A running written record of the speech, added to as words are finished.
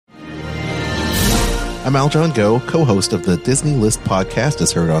I'm Aljon Go, co-host of the Disney List podcast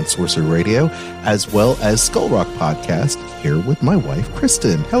as heard on Sorcerer Radio, as well as Skull Rock podcast, here with my wife,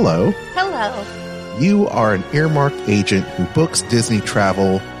 Kristen. Hello. Hello. You are an earmarked agent who books Disney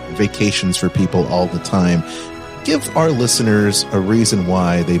travel and vacations for people all the time. Give our listeners a reason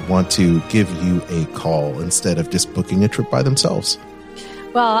why they want to give you a call instead of just booking a trip by themselves.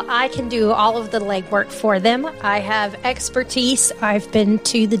 Well, I can do all of the legwork for them. I have expertise. I've been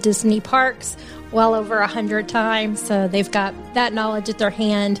to the Disney parks well over 100 times, so they've got that knowledge at their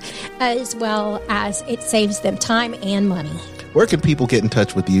hand, as well as it saves them time and money. Where can people get in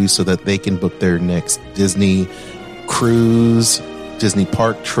touch with you so that they can book their next Disney cruise, Disney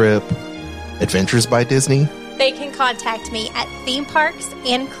park trip, Adventures by Disney? They can contact me at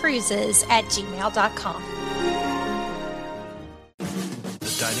themeparksandcruises@gmail.com.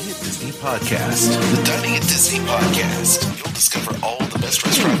 Dining at Disney podcast. The Dining at Disney podcast. You'll discover all the best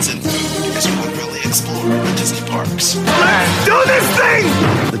restaurants and food as you literally explore the Disney parks. Let's do this thing!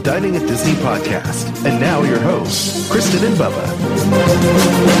 The Dining at Disney podcast. And now your hosts, Kristen and Bubba.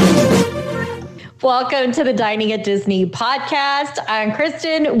 Welcome to the Dining at Disney podcast. I'm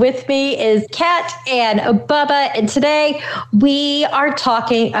Kristen. With me is Kat and Bubba. And today we are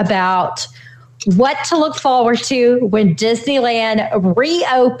talking about what to look forward to when Disneyland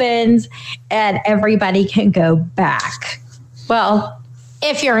reopens and everybody can go back. Well,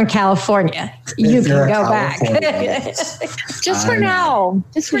 if you're in California, you can go back. Just for now.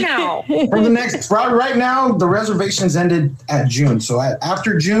 For the next, right now, the reservations ended at June. So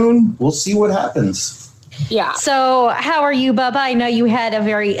after June, we'll see what happens. Yeah. So how are you, Bubba? I know you had a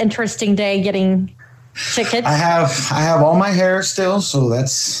very interesting day getting tickets. I have all my hair still, so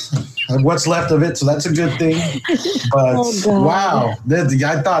that's what's left of it. So that's a good thing. But wow,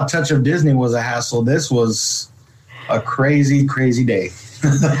 I thought Touch of Disney was a hassle. This was a crazy, crazy day.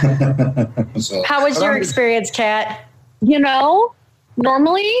 How was your experience, Kat? You know,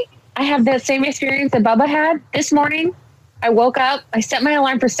 normally I have that same experience that Bubba had this morning. I woke up, I set my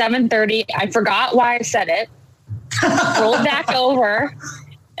alarm for 7:30. I forgot why I set it. Rolled back over.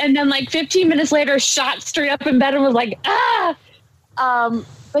 And then like 15 minutes later, shot straight up in bed and was like, ah!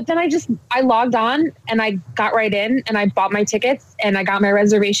 But then I logged on and I got right in and I bought my tickets and I got my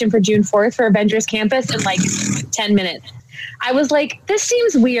reservation for June 4th for Avengers Campus in like 10 minutes. I was like, this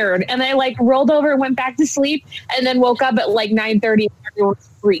seems weird. And I like rolled over and went back to sleep and then woke up at like 9:30 and everyone was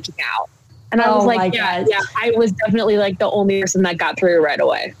freaking out. And I was like, yeah, I was definitely like the only person that got through right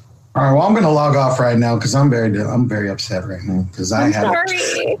away. All right, well, I'm going to log off right now because I'm very upset right now because I had a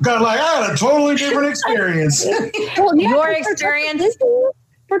totally different experience. Well, yeah, your experience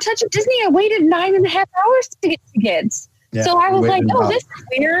for Touch of Disney, I waited 9.5 hours to get tickets. Yeah, so I was like, this is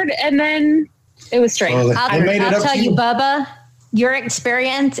weird. And then it was strange. Well, I'll tell you, Bubba, your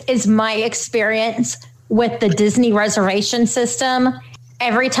experience is my experience with the Disney reservation system.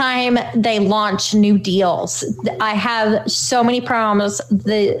 Every time they launch new deals, I have so many problems.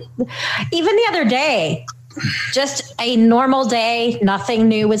 Even the other day, just a normal day, nothing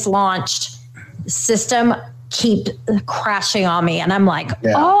new is launched. System keep crashing on me. And I'm like,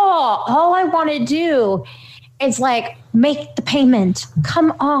 all I want to do is like make the payment.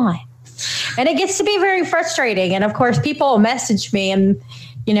 Come on. And it gets to be very frustrating. And of course, people message me and,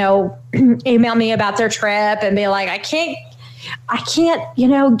 email me about their trip and be like, I can't,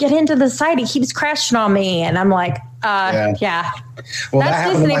 get into the site. It keeps crashing on me. And I'm like, yeah. Well,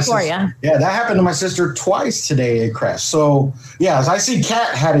 that's Disney for you. Yeah, that happened to my sister twice today. It crashed. So, yeah, as I see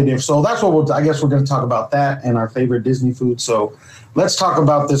Kat had it. So that's what I guess we're going to talk about that and our favorite Disney food. So let's talk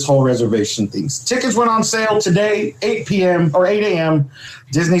about this whole reservation thing. Tickets went on sale today, 8 p.m. or 8 a.m.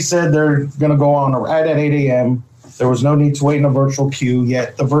 Disney said they're going to go on right at 8 a.m. There was no need to wait in a virtual queue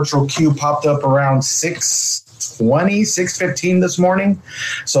yet. The virtual queue popped up around 6:15 this morning.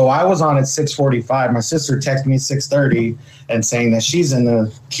 So I was on at 6:45. My sister texted me at 6:30 and saying that she's in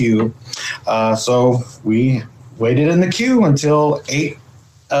the queue. So we waited in the queue until 8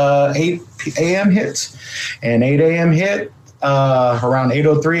 a.m. hit. And 8 a.m. hit around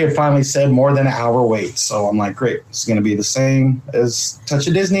 8:03. It finally said more than an hour wait. So I'm like, great. It's going to be the same as Touch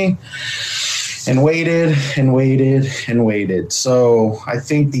of Disney. And waited and waited and waited. So I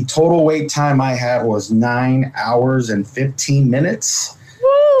think the total wait time I had was 9 hours and 15 minutes.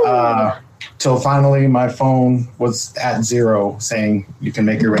 Till finally my phone was at 0 saying you can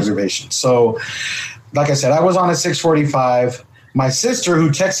make your reservation. So like I said, I was on at 6:45. My sister, who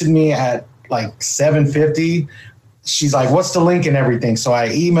texted me at like 7:50, she's like, what's the link and everything? So I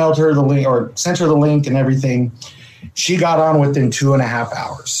emailed her the link or sent her the link and everything. She got on within 2.5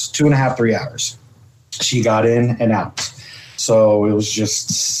 hours, 3 hours. She got in and out. So it was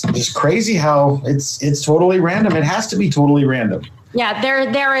just crazy how it's totally random. It has to be totally random. Yeah,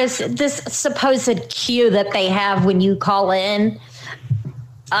 there is this supposed queue that they have when you call in.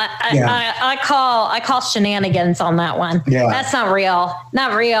 I call shenanigans on that one. Yeah. That's not real.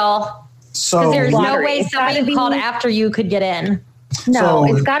 Not real. So there's no lottery. way somebody called after you could get in. No,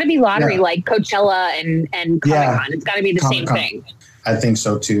 So- it's got to be lottery Yeah. like Coachella and Comic-Con. It's got to be the same Comic-Con. thing. I think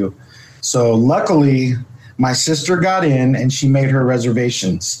so too. So luckily, my sister got in and she made her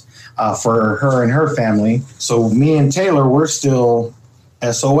reservations for her and her family. So me and Taylor, we're still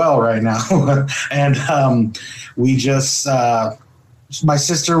SOL right now. And we just, my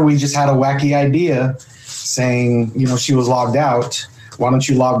sister, we just had a wacky idea saying, she was logged out. Why don't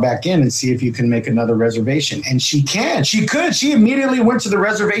you log back in and see if you can make another reservation? And she could. She immediately went to the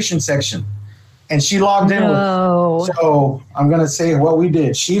reservation section. And she logged in. So I'm going to say what we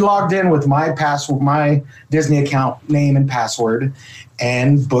did. She logged in with my password, my Disney account name and password,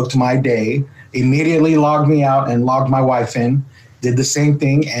 and booked my day. Immediately logged me out and logged my wife in. Did the same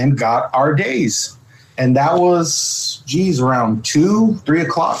thing and got our days. And that was, around 2-3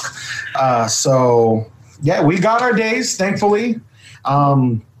 o'clock. So yeah, we got our days, thankfully.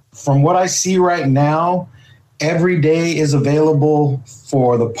 From what I see right now, every day is available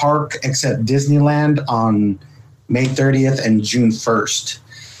for the park except Disneyland on May 30th and June 1st.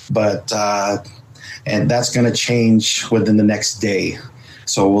 But, and that's going to change within the next day.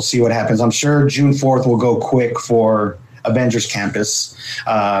 So we'll see what happens. I'm sure June 4th will go quick for Avengers Campus.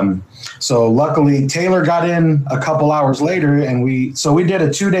 So luckily Taylor got in a couple hours later and we did a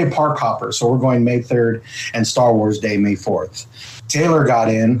 2-day park hopper. So we're going May 3rd and Star Wars Day, May 4th. Taylor got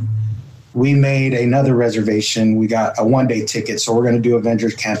in. We made another reservation. We got a 1-day ticket. So we're going to do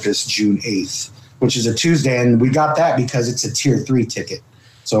Avengers Campus June 8th, which is a Tuesday. And we got that because it's a tier 3 ticket.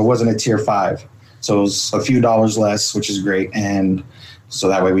 So it wasn't a tier 5. So it was a few dollars less, which is great. And so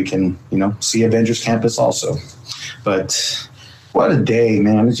that way we can, see Avengers Campus also. But what a day,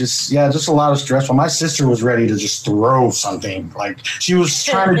 man. It's just a lot of stress. My sister was ready to just throw something. Like she was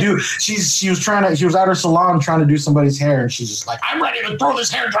trying to do, she was at her salon trying to do somebody's hair. And she's just like, I'm ready to throw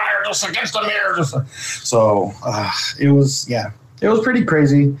this hair dryer just against the mirror. So it was pretty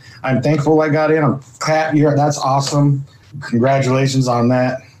crazy. I'm thankful I got in. I'm glad that's awesome. Congratulations on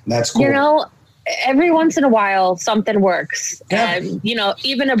that. That's cool. Every once in a while, something works. Yeah. And,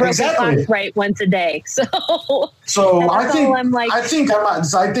 even a broken clock right once a day. So I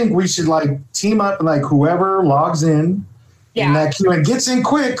think we should team up and whoever logs in that queue and gets in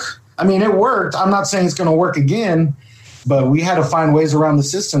quick. I mean, it worked. I'm not saying it's going to work again, but we had to find ways around the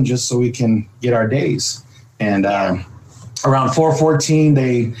system just so we can get our days. And around 4:14,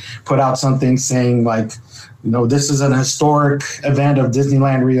 they put out something saying this is an historic event of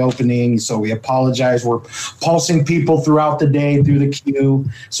Disneyland reopening, so we apologize. We're pulsing people throughout the day through the queue,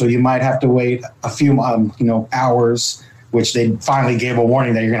 so you might have to wait a few, hours, which they finally gave a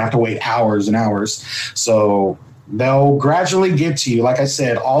warning that you're going to have to wait hours and hours. So they'll gradually get to you. Like I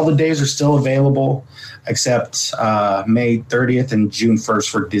said, all the days are still available except May 30th and June 1st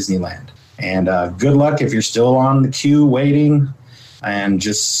for Disneyland. And good luck if you're still on the queue waiting, and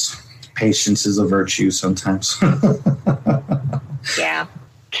just... patience is a virtue sometimes. Yeah.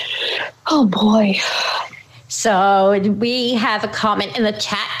 Oh boy. So we have a comment in the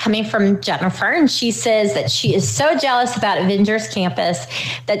chat coming from Jennifer, and she says that she is so jealous about Avengers Campus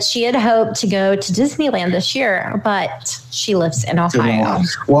that she had hoped to go to Disneyland this year, but she lives in Ohio.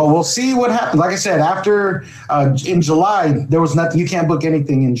 Well, we'll see what happens. Like I said, after in July, there was nothing. You can't book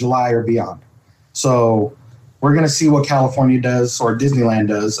anything in July or beyond. So we're going to see what California does or Disneyland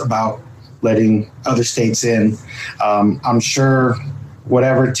does about letting other states in. I'm sure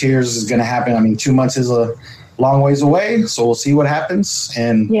whatever tiers is going to happen. I mean, 2 months is a long ways away, so we'll see what happens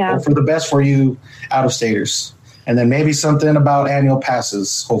and hope for the best for you out-of-staters. And then maybe something about annual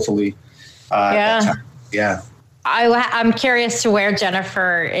passes, hopefully. Yeah. I'm curious to where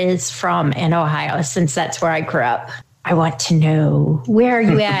Jennifer is from in Ohio, since that's where I grew up. I want to know, where are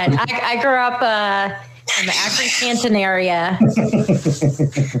you at? I grew up in the Akron Canton area.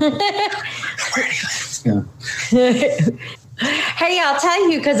 Hey, I'll tell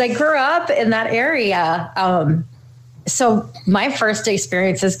you, because I grew up in that area. So my first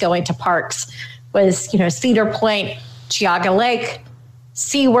experiences going to parks was, Cedar Point, Geauga Lake,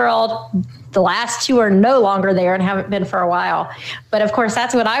 SeaWorld. The last two are no longer there and haven't been for a while. But of course,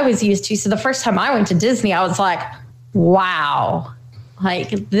 that's what I was used to. So the first time I went to Disney, I was like, wow.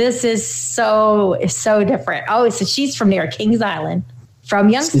 This is so different. Oh, so she's from near Kings Island, from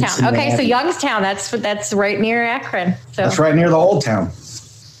Youngstown. Okay, so Youngstown, that's right near Akron. So that's right near the old town.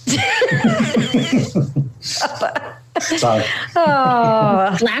 Sorry.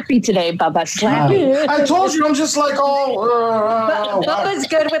 Oh, Slappy today, Bubba. Slappy. I told you I'm just like all. Bubba's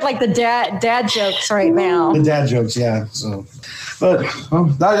good with like the dad jokes right now. The dad jokes, yeah. So, but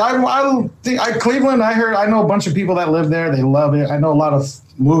I think Cleveland. I know a bunch of people that live there. They love it. I know a lot of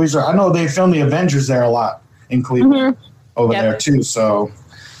movies. I know they film the Avengers there a lot in Cleveland over there too. So,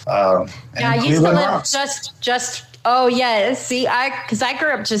 Yeah, I used to Cleveland live rocks. just. Oh yeah, see, because I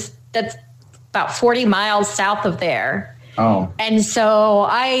grew up that's about 40 miles south of there. Oh, And so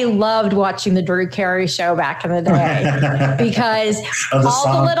I loved watching the Drew Carey show back in the day because all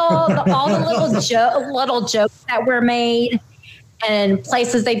the little jokes that were made and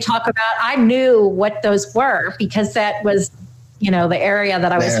places they talk about, I knew what those were because that was, the area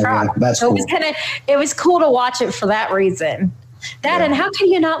that I was from. That's so cool. it was cool to watch it for that reason. And how can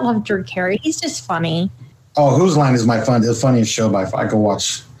you not love Drew Carey? He's just funny. Oh, Whose Line is the funniest show by far. I can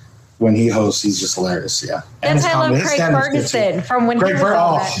watch when he hosts. He's just hilarious. Yeah. That's why I love Craig Ferguson from when he was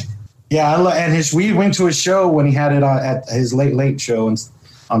on that. Yeah, we went to his show when he had it at his late show on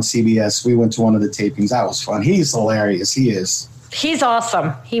CBS. We went to one of the tapings. That was fun. He's hilarious. He is. He's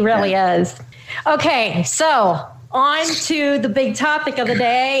awesome. He really is. Okay, so on to the big topic of the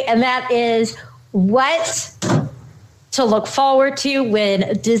day, and that is what to look forward to when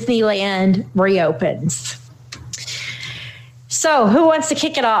Disneyland reopens. So, who wants to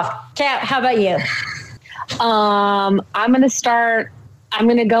kick it off? Kat, how about you? I'm going to start. I'm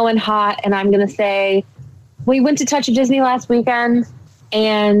going to go in hot, and I'm going to say we went to Touch of Disney last weekend,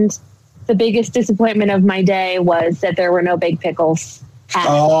 and the biggest disappointment of my day was that there were no big pickles at Touch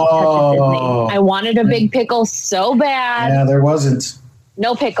of Disney. I wanted a big pickle so bad. Yeah, there wasn't.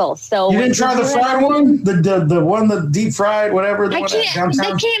 No pickles. So you didn't try the fried one, the deep fried, whatever. I can't. They can't have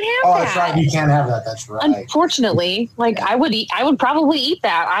that. Oh, that's right. You can't have that. That's right. Unfortunately, I would probably eat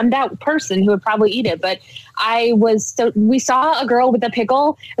that. I'm that person who would probably eat it. But we saw a girl with a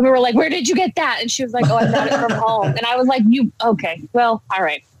pickle, and we were like, "Where did you get that?" And she was like, "Oh, I got it from home." And I was like, okay? Well, all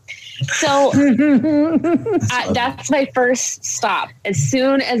right." So that's my first stop. As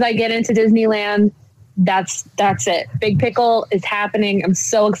soon as I get into Disneyland, that's it. Big Pickle is happening. I'm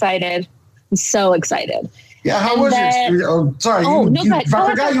so excited. Yeah, how was it? Oh, sorry. I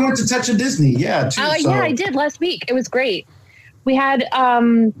forgot you went to Touch of Disney. Yeah, too. Yeah, I did last week. It was great. We had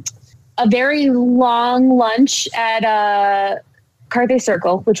a very long lunch at Carthay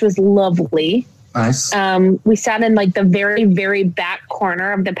Circle, which was lovely. Nice. We sat in like the very, very back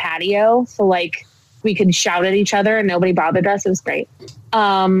corner of the patio. So like we could shout at each other and nobody bothered us. It was great.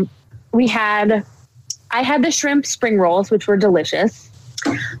 I had the shrimp spring rolls, which were delicious.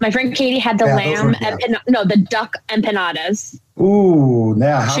 My friend Katie had the the duck empanadas. Ooh,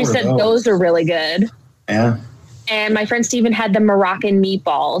 yeah. She said those are really good. Yeah. And my friend Steven had the Moroccan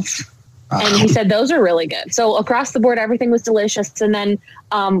meatballs. And he said those are really good. So across the board, everything was delicious. And then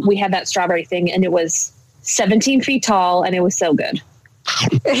we had that strawberry thing, and it was 17 feet tall, and it was so good.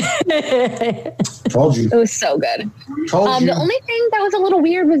 Told you. It was so good. Told you. The only thing that was a little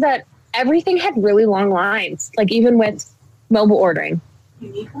weird was that everything had really long lines, like even with mobile ordering.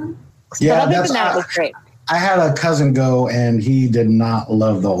 You need one? Yeah, but other than that, it was great. I had a cousin go, and he did not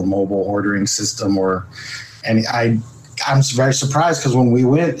love the old mobile ordering system, and I'm very surprised because when we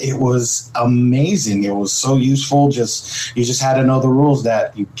went, it was amazing. It was so useful. You just had to know the rules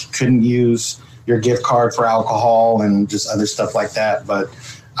that you couldn't use your gift card for alcohol and just other stuff like that. But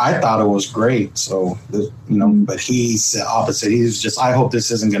I thought it was great. So, but he's the opposite. He's just, I hope this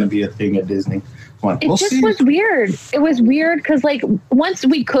isn't going to be a thing at Disney. Was weird. It was weird because like once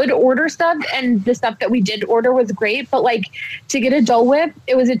we could order stuff and the stuff that we did order was great. But like to get a Dole Whip,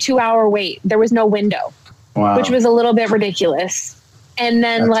 it was a 2-hour wait. There was no window. Wow. Which was a little bit ridiculous. And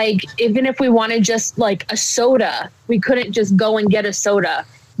then even if we wanted just like a soda, we couldn't just go and get a soda.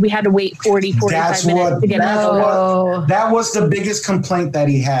 We had to wait 45 minutes to get a soda. That was the biggest complaint that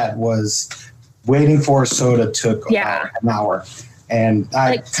he had was waiting for a soda took about an hour. And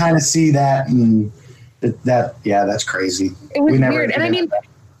I kind of see that and that's crazy. It was weird. And I mean,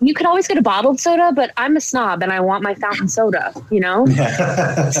 you could always get a bottled soda, but I'm a snob and I want my fountain soda, So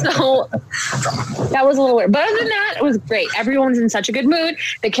that was a little weird. But other than that, it was great. Everyone's in such a good mood.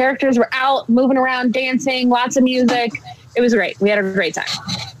 The characters were out, moving around, dancing, lots of music. It was great. We had a great time.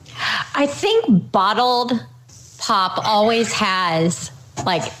 I think bottled pop always has,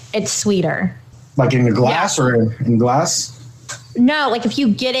 it's sweeter. Like in the glass or in glass? No, like if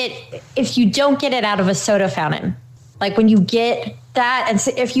you don't get it out of a soda fountain, like when you get that, and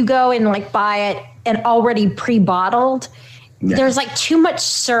so if you go and buy it and already pre-bottled, there's too much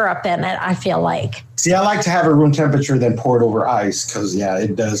syrup in it, I feel like. See, I like to have it room temperature then pour it over ice because,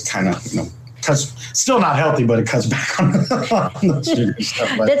 it does kind of, cuts, still not healthy, but it cuts back on the sugar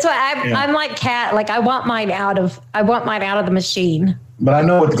stuff. But, that's why I'm like Kat. Like I want mine out of the machine. But I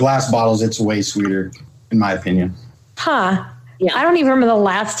know with glass bottles, it's way sweeter, in my opinion. Huh? Yeah. I don't even remember the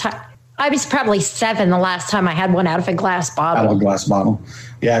last time. I was probably 7 the last time I had one out of a glass bottle. Out of a glass bottle.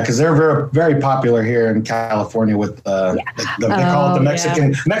 Yeah, because they're very, very popular here in California with they call it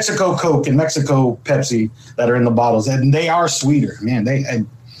the Mexico Coke and Mexico Pepsi that are in the bottles, and they are sweeter. Man,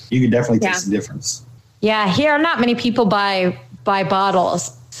 you can definitely taste the difference. Yeah, here not many people buy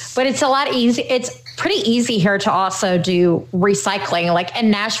bottles, but it's a lot easy. It's pretty easy here to also do recycling. Like in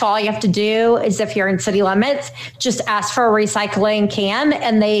Nashville, all you have to do is if you're in city limits, just ask for a recycling can,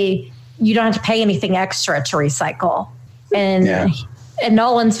 and you don't have to pay anything extra to recycle. And in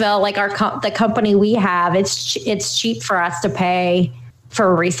Nolensville, like the company we have, it's cheap for us to pay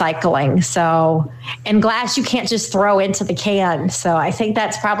for recycling. So, and glass you can't just throw into the can. So I think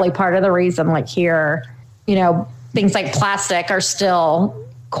that's probably part of the reason. Like here, things like plastic are still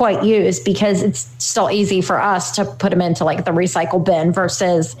quite used because it's still easy for us to put them into like the recycle bin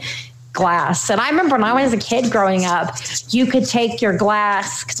versus glass. And I remember when I was a kid growing up, you could take your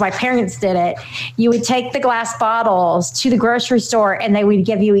glass, because my parents did it, you would take the glass bottles to the grocery store and they would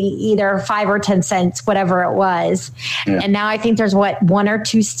give you either 5 or 10 cents, whatever it was. Yeah. And now I think there's 1 or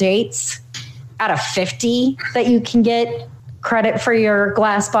 2 states out of 50 that you can get credit for your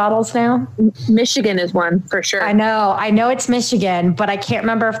glass bottles now. Michigan is one for sure. I know it's Michigan, but I can't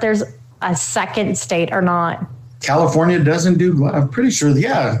remember if there's a second state or not. California doesn't do glass. I'm pretty sure,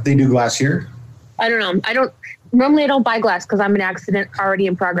 they do glass here. I don't know. I don't buy glass because I'm an accident already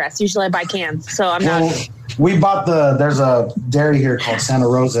in progress. Usually I buy cans, so I'm not. We bought there's a dairy here called Santa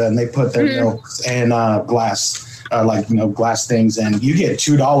Rosa, and they put their milk in glass, glass things, and you get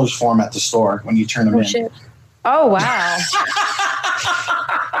 $2 for them at the store when you turn them in. Shit. Oh, wow.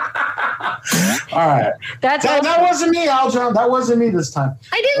 All right. That wasn't me, Aljon. That wasn't me this time.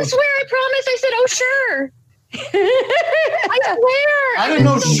 I didn't swear. I promise. I said, oh, sure. I swear. I didn't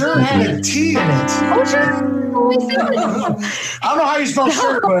know sure had a T in it. Oh, sure. I don't know how you spell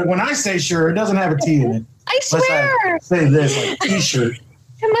sure, but when I say sure, it doesn't have a T in it. I swear. I say this, like T-shirt.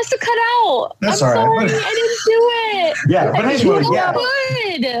 It must have cut out. That's I'm all right. sorry. I didn't do it. Yeah, but anyway,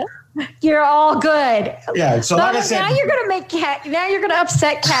 Good. You're all good. Yeah, so like I said, now you're gonna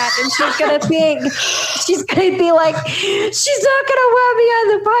upset Kat, and she's gonna be like, she's not gonna want me on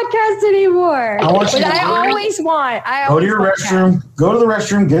the podcast anymore. I go to your restroom, go to the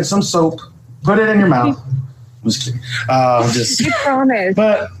restroom, get some soap, put it in your mouth. Just kidding. You promise.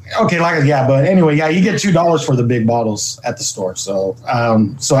 But okay, but anyway, you get $2 for the big bottles at the store. So,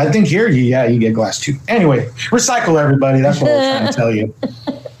 so I think here, you get glass too. Anyway, recycle, everybody. That's what we're trying to tell you.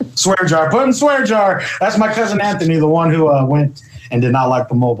 Swear jar, put in swear jar. That's my cousin Anthony, the one who went and did not like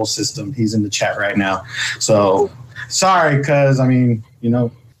the mobile system. He's in the chat right now. So sorry, because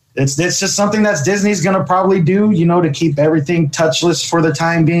it's just something that Disney's going to probably do, to keep everything touchless for the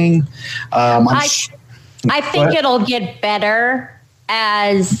time being. I think it'll get better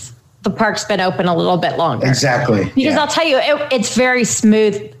as the park's been open a little bit longer. Exactly. Because I'll tell you, it's very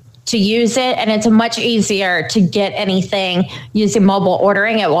smooth to use it, and it's much easier to get anything using mobile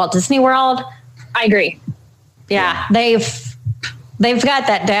ordering at Walt Disney World. I agree. Yeah, they've got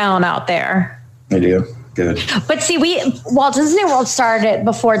that down out there. They do. Good. But see, Walt Disney World started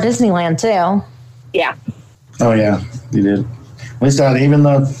before Disneyland too. Yeah. Oh yeah, you did. We started even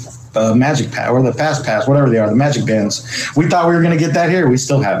the Magic Pass or the Fast Pass, whatever they are, the Magic Bands. We thought we were going to get that here. We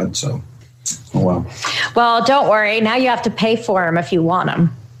still haven't. So, oh well. Well, don't worry. Now you have to pay for them if you want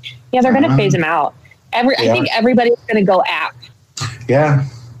them. Yeah, they're going to phase them out. I think everybody's going to go app. Yeah.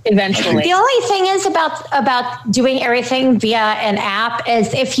 Eventually. The only thing is about doing everything via an app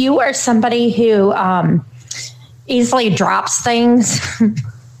is if you are somebody who easily drops things.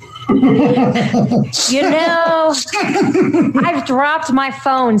 I've dropped my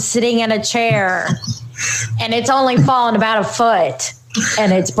phone sitting in a chair, and it's only fallen about a foot,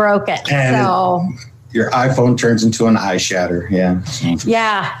 and it's broken. And your iPhone turns into an eye shatter. Yeah.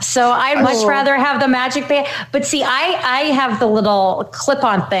 Yeah. So I'd much rather have the Magic Band. But see, I have the little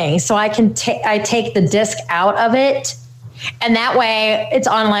clip-on thing, so I can I take the disc out of it, and that way it's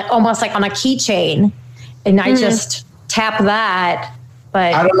on almost like on a keychain, and I just tap that.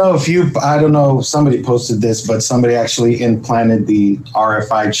 But I don't know if somebody posted this, but somebody actually implanted the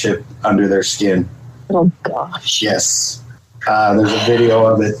RFID chip under their skin. Oh gosh. Yes. There's a video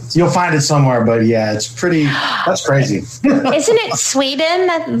of it. You'll find it somewhere, but it's that's crazy. Isn't it Sweden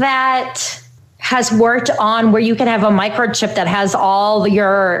that has worked on where you can have a microchip that has all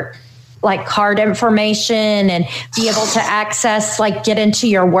your like card information and be able to access, like get into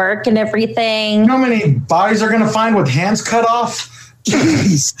your work and everything. You know how many bodies are going to find with hands cut off?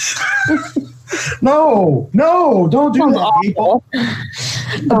 Jeez. No, don't do that, people.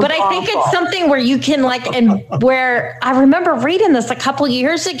 But I think it's something where you can and where I remember reading this a couple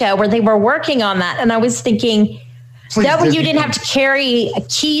years ago where they were working on that. And I was thinking that way you didn't have to carry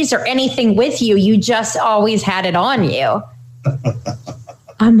keys or anything with you. You just always had it on you.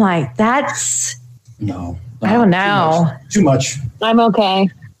 I'm like, that's no, I don't know. Too much. I'm okay.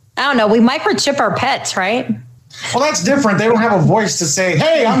 I don't know. We microchip our pets, right? Well, that's different. They don't have a voice to say,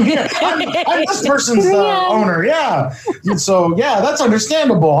 "Hey, I'm here. I'm this person's owner." Yeah. So that's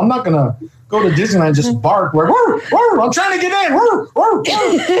understandable. I'm not gonna go to Disneyland and just bark. Where I'm trying to get in.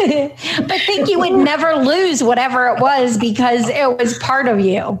 But think you would never lose whatever it was because it was part of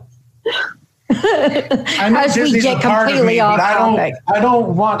you. I know As Disney's we get a part of me, completely but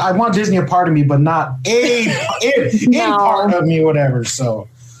off I want Disney a part of me, but not a part of me, whatever. So,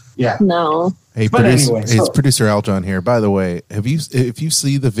 yeah. No. Hey, producer Aljon here. By the way, if you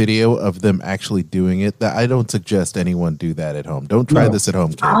see the video of them actually doing it, that I don't suggest anyone do that at home. Don't try this at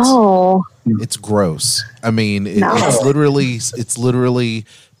home, kids. Oh, it's gross. I mean, it's literally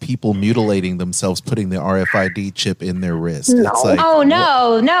people mutilating themselves, putting the RFID chip in their wrist. No. It's like,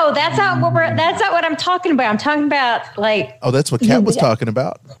 no, that's not what I'm talking about. I'm talking about that's what Kat was talking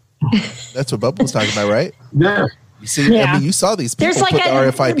about. That's what Bubba was talking about, right? Yeah. You see, I mean, you saw these people put the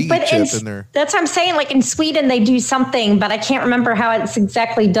RFID chip in there. That's what I'm saying. Like in Sweden, they do something, but I can't remember how it's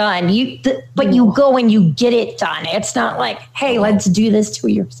exactly done. But you go and you get it done. It's not like, hey, let's do this to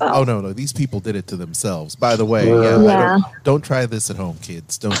yourself. Oh no, these people did it to themselves. By the way, don't try this at home,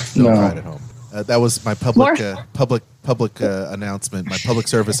 kids. Don't try it at home. That was my public announcement, my public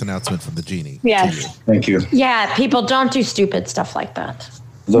service announcement from the genie. Yes, thank you. Yeah, people don't do stupid stuff like that.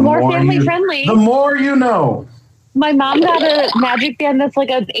 The more family friendly. The more you know. My mom got a magic band that's like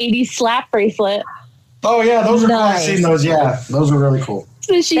an 80s slap bracelet. Oh, yeah. Those are cool. I've Nice. seen those. Yeah. Those are really cool.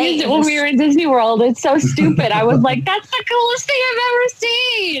 So she used it when we were in Disney World. It's so stupid. I was like, that's the coolest thing I've ever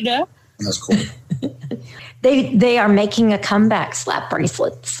seen. That's cool. They are making a comeback, slap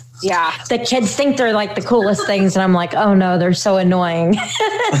bracelets. Yeah. The kids think they're like the coolest things. And I'm like, oh no, they're so annoying.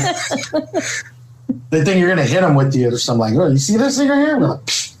 They think you're going to hit them with you or something like, oh, you see this thing right here? Like,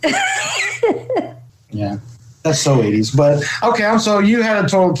 yeah. That's so 80s. But okay, so you kind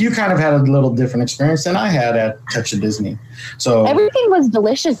of had a little different experience than I had at Touch of Disney. So everything was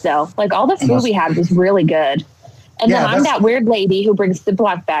delicious though. Like all the food we had was really good. And then I'm that weird lady who brings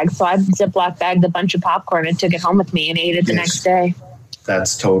Ziploc bags. So I Ziploc bagged a bunch of popcorn and took it home with me and ate it the next day.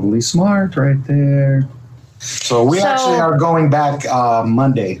 That's totally smart right there. So we actually are going back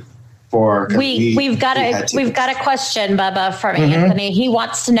Monday. We've got a question, Bubba, from Anthony. He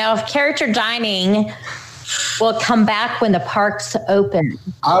wants to know if character dining will come back when the parks open.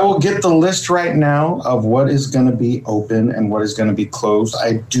 I will get the list right now of what is going to be open and what is going to be closed.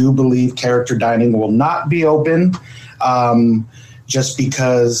 I do believe character dining will not be open just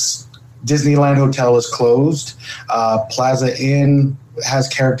because Disneyland Hotel is closed. Plaza Inn has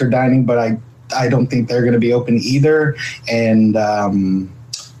character dining, but I don't think they're going to be open either. And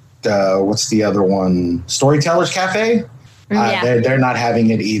what's the other one? Storytellers Cafe? They're not having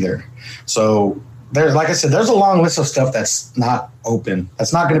it either. So there's, like I said, there's a long list of stuff that's not open.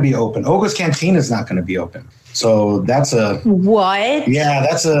 That's not going to be open. Oga's Canteen is not going to be open. So that's what? Yeah,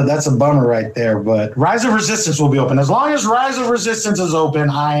 that's a bummer right there. But Rise of Resistance will be open. As long as Rise of Resistance is open,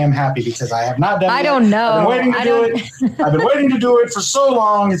 I am happy because I have not done it. I don't know. I've been waiting to do it for so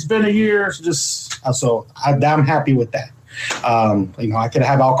long. It's been a year. So I'm happy with that. I could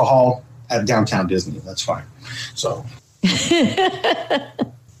have alcohol at Downtown Disney. That's fine. So.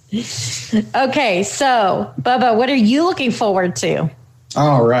 Okay, so Bubba, what are you looking forward to?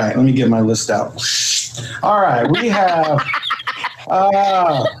 All right, let me get my list out. All right, we have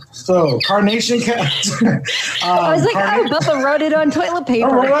Carnation. I was like, Bubba wrote it on toilet paper.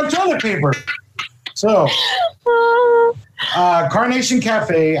 I wrote it on toilet paper. So, Carnation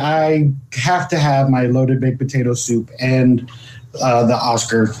Cafe, I have to have my loaded baked potato soup and the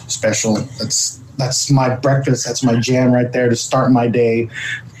Oscar special. That's my breakfast. That's my jam right there to start my day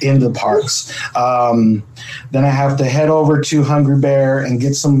in the parks. Then I have to head over to Hungry Bear and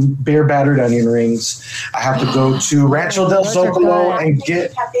get some beer battered onion rings. I have to go to Rancho del Zocalo and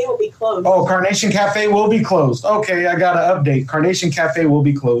get. Cafe will be closed. Oh, Carnation Cafe will be closed. Okay, I got to update. Carnation Cafe will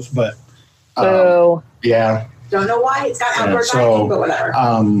be closed, but. Yeah. Don't know why it's got outdoor dining, but whatever.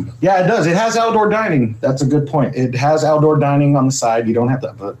 Yeah, it does. It has outdoor dining. That's a good point. It has outdoor dining on the side. You don't have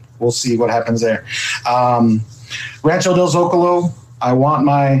to, but we'll see what happens there. Rancho del Zocalo. I want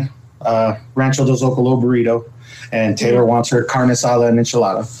my Rancho del Zocalo burrito. And Taylor wants her carne asada and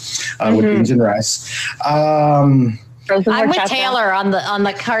enchilada with beans and rice. I'm with Taylor on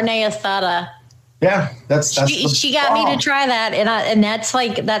the carne asada. Yeah, that's she got me to try that, and that's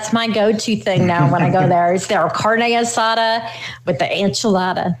my go-to thing now when I go there. Is their carne asada with the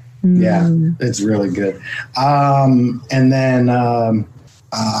enchilada. Yeah, it's really good. And then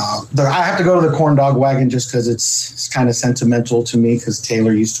I have to go to the corn dog wagon just because it's kind of sentimental to me because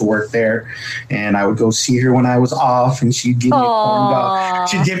Taylor used to work there, and I would go see her when I was off, and she'd give me a corn dog.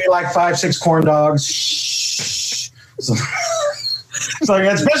 She'd give me like 5-6 corn dogs. So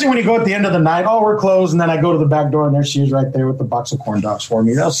especially when you go at the end of the night, we're closed, and then I go to the back door, and there she is right there with the box of corn dogs for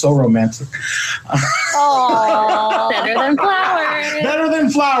me. That was so romantic. Oh, better than flowers. Better than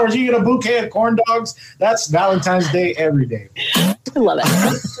flowers. You get a bouquet of corn dogs. That's Valentine's Day every day. I love it.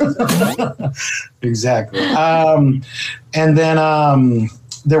 Exactly. And then I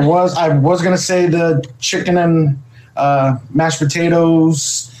was going to say the chicken and mashed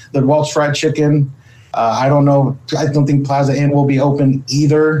potatoes, the Welch fried chicken. I don't know. I don't think Plaza Inn will be open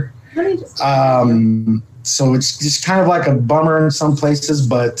either. So it's just kind of like a bummer in some places,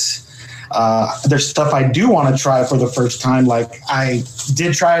 but there's stuff I do want to try for the first time. Like I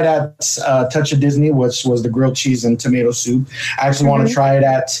did try it at Touch of Disney, which was the grilled cheese and tomato soup. I actually want to try it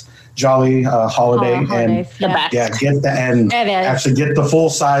at Jolly Holiday and get the and actually get the full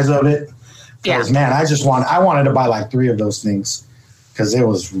size of it. Because man, I wanted to buy like 3 of those things. Because it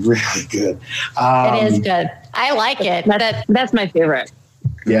was really good. It is good. I like it. That's my favorite.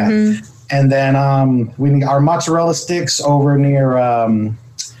 Yeah. Mm-hmm. And then we need our mozzarella sticks over near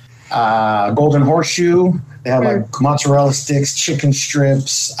Golden Horseshoe. They have like mozzarella sticks, chicken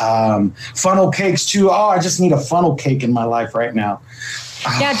strips, funnel cakes too. Oh, I just need a funnel cake in my life right now.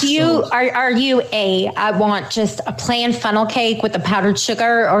 Now, are you I want just a plain funnel cake with the powdered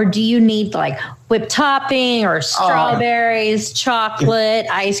sugar, or do you need like whipped topping or strawberries, chocolate,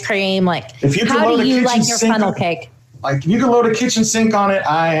 ice cream? Like, how do you like your funnel cake? Like, if you can load a kitchen sink on it,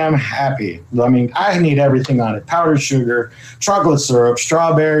 I am happy. I mean, I need everything on it: powdered sugar, chocolate syrup,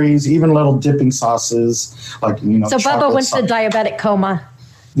 strawberries, even little dipping sauces. Like, So Bubba went to diabetic coma.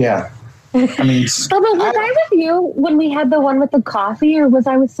 Yeah. I mean, Bubba, was I with you when we had the one with the coffee, or was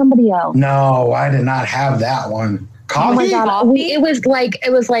I with somebody else? No, I did not have that one. Coffee? Oh my God. It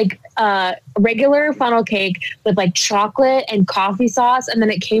was like regular funnel cake with like chocolate and coffee sauce, and then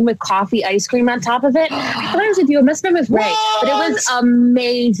it came with coffee ice cream on top of it. I thought it was with you. It must have been with Ray, but it was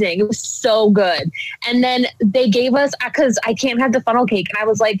amazing. It was so good. And then they gave us, because I can't have the funnel cake, and I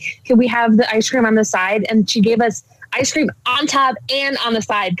was like, can we have the ice cream on the side? And she gave us ice cream on top and on the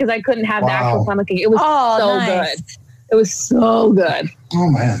side because I couldn't have the actual funnel cake. It was good. It was so good. Oh,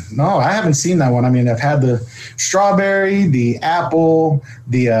 man. No, I haven't seen that one. I mean, I've had the strawberry, the apple,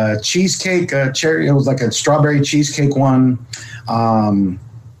 the cheesecake, cherry. It was like a strawberry cheesecake one.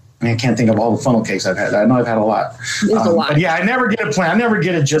 I can't think of all the funnel cakes I've had. I know I've had a lot. There's a lot. But yeah, I never get a plan. I never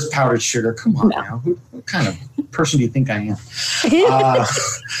get it just powdered sugar. Come on now. What kind of person do you think I am?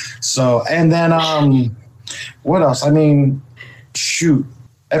 So, and then what else? I mean, shoot.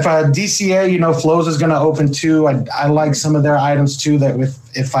 If DCA, Flo's is going to open too. I like some of their items too. That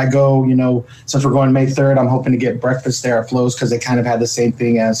if I go, since we're going May 3rd, I'm hoping to get breakfast there at Flo's because they kind of had the same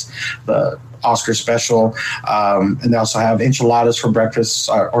thing as the Oscar special. And they also have enchiladas for breakfast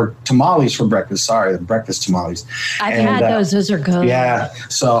or tamales for breakfast. Sorry, the breakfast tamales. I've had those. Those are good. Yeah.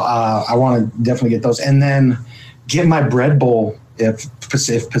 So I want to definitely get those. And then get my bread bowl. If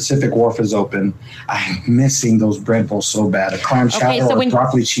Pacific Wharf is open, I'm missing those bread bowls so bad. A clam chowder or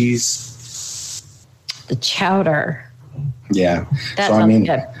broccoli cheese. The chowder. Yeah. That sounds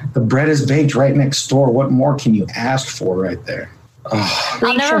good. The bread is baked right next door. What more can you ask for right there? Oh.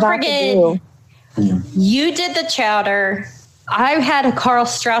 I'll never forget. You did the chowder. I had a Karl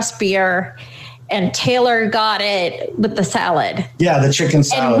Strauss beer, and Taylor got it with the salad. Yeah, the chicken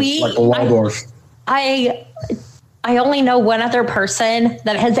salad, like a Waldorf. I only know one other person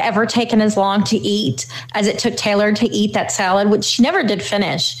that has ever taken as long to eat as it took Taylor to eat that salad, which she never did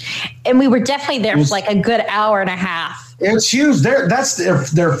finish. And we were definitely there for like a good hour and a half. It's huge.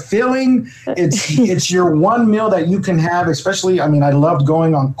 They're filling. It's your one meal that you can have, especially, I mean, I loved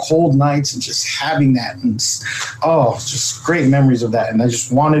going on cold nights and just having that. And just great memories of that. And I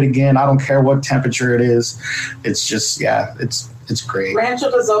just want it again. I don't care what temperature it is. It's just, it's It's great.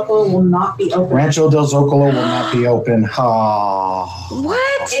 Rancho del Zocalo will not be open. Rancho del Zocalo will not be open. Oh.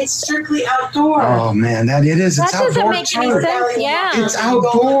 What? It's strictly outdoor. Oh man, that it is. It's That doesn't outdoor make any too. sense. Yeah. It's Golden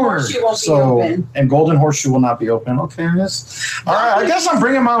outdoor. Horseshoe won't be So open. and Golden Horseshoe will not be open. Okay, yes. All right. I guess I'm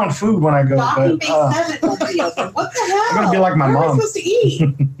bringing my own food when I go. Docking But Bay 7 won't be open. What the hell? I'm gonna be like my Where mom. am I supposed to eat?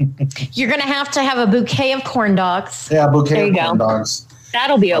 You're going to have a bouquet of corn dogs. yeah, There bouquet you of go. corn dogs.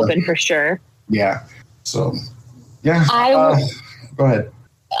 That'll be open for sure. Yeah. So yeah. I go ahead.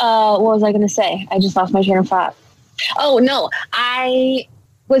 What was I going to say? I just lost my train of thought. Oh, no. I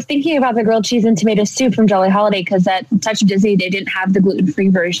was thinking about the grilled cheese and tomato soup from Jolly Holiday because at Touch of Disney, they didn't have the gluten-free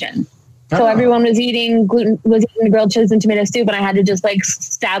version. So Oh. everyone was eating the grilled cheese and tomato soup, and I had to just like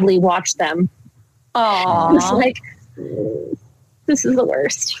sadly watch them. I was Oh, like, this is the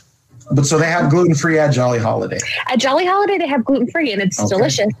worst. But so they have gluten free at Jolly Holiday. At Jolly Holiday, they have gluten-free, and it's Okay.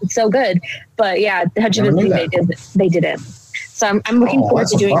 delicious. It's so good. But yeah, Touch of Never knew Disney, they didn't. So I'm looking Oh, forward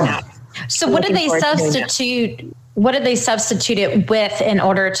that's to a doing bummer. that. so what did they Looking forward to doing that. substitute? What did they substitute it with in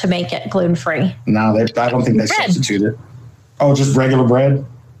order to make it gluten free? No, I don't think they Bread. substituted. Oh, just regular bread.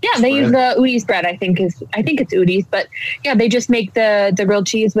 Yeah, they use the Udi's bread. I think it's Udi's, but yeah, they just make the grilled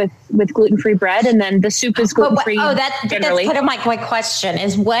cheese with gluten-free bread, and then the soup is gluten-free. That's generally. kind of my question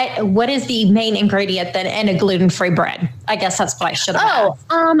is what is the main ingredient then in a gluten free bread? I guess that's what I should have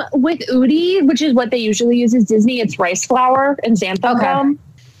asked. With Udi, which is what they usually use is Disney, it's rice flour and xanthan Okay. gum.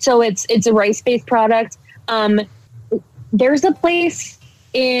 So it's a rice-based product. There's a place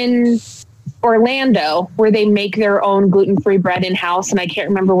in Orlando where they make their own gluten-free bread in-house, and I can't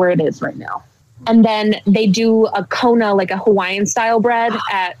remember where it is right now. And then they do a Kona, like a Hawaiian style bread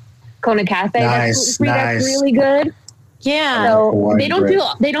at Kona Cafe. Nice, That's gluten-free. nice. That's really good. Yeah. So Hawaiian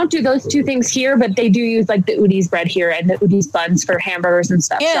they don't do those two things here, but they do use like the Udi's bread here and the Udi's buns for hamburgers and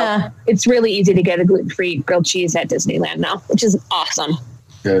stuff. Yeah. So it's really easy to get a gluten-free grilled cheese at Disneyland now, which is awesome.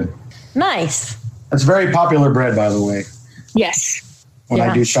 Good. Nice. That's very popular bread, by the way. Yes. When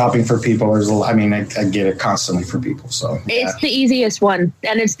Yeah. I do shopping for people, I get it constantly for people. So yeah. It's the easiest one,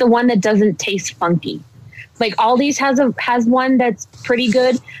 and it's the one that doesn't taste funky. Like Aldi's has one that's pretty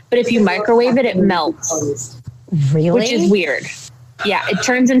good, but if you microwave it, it melts, Really? which is weird. Yeah, it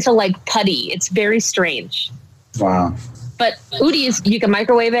turns into like putty. It's very strange. Wow. But Udi's, you can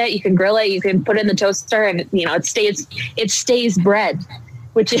microwave it, you can grill it, you can put it in the toaster, and it stays bread,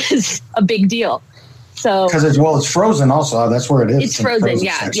 which is a big deal. So Because it's frozen also. That's where it is. it's in the frozen.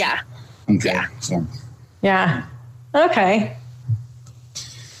 Yeah, section. yeah. Okay. Yeah. So, Yeah. Okay.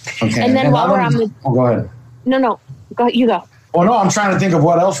 okay. And then while I we're don't- on the- go ahead. No, go. You go. Well, no, I'm trying to think of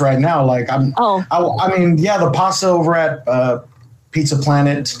what else right now. Like Oh. I mean, yeah, the pasta over at Pizza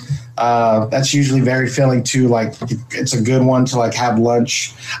Planet. That's usually very filling too. Like it's a good one to like have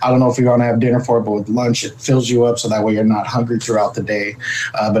lunch. I don't know if you're going to have dinner for it, but with lunch, it fills you up so that way you're not hungry throughout the day.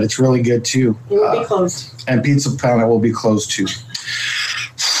 But it's really good too. It will be closed. And Pizza Planet will be closed too.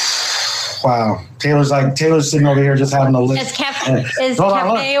 Wow. Taylor's sitting over here just having a list. Is Cafe Hold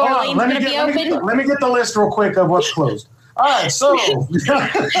on, Cafe hold on. Orleans going to be open? Let me get the list real quick of what's closed. All right, so Taylor's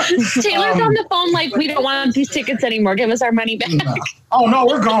on the phone like, we don't want these tickets anymore. Give us our money back. No. Oh no,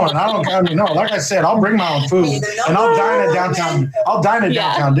 we're going. No. Like I said, I'll bring my own food, and I'll dine at downtown.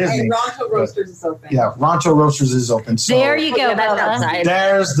 Yeah. Downtown Disney. And Ronto Roasters is open. Yeah, Ronto Roasters is open. So There you go, Yeah, that's Bella. outside.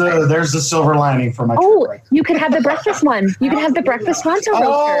 there's the silver lining for my trip. Oh, Right. you could have the breakfast one. You could have the breakfast Ronto roaster.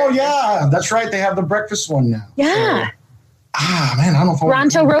 Oh yeah, that's right. They have the breakfast one now. Yeah. Man, I don't know if I wanna-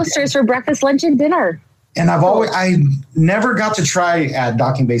 Ronto roasters for breakfast, lunch, and dinner. And I never got to try at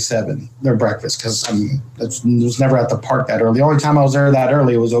Docking Bay 7 their breakfast because it was never at the park that early. The only time I was there that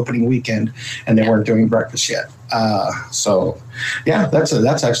early was opening weekend, and they weren't doing breakfast yet. So yeah, that's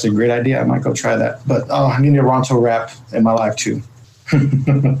actually a great idea. I might go try that. But I need a Ronto wrap in my life too.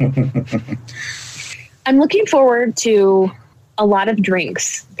 I'm looking forward to a lot of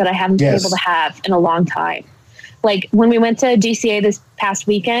drinks that I haven't been Yes. able to have in a long time. Like when we went to DCA this past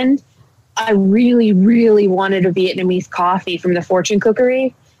weekend, I really, really wanted a Vietnamese coffee from the Fortune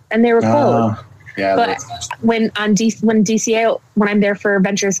Cookery, and they were closed. Yeah, But when DCA, when I'm there for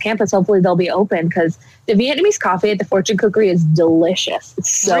Adventures Campus, hopefully they'll be open because the Vietnamese coffee at the Fortune Cookery is delicious.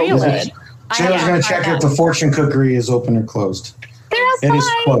 It's so Really? good. Taylor's going to check if the Fortune Cookery is open or closed. They're It is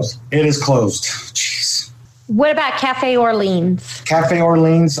outside. closed. It is closed. Jeez. What about Cafe Orleans? Cafe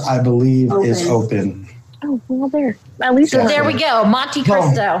Orleans, I believe, is open. Oh, well, there. At least Yeah. There we go. Monte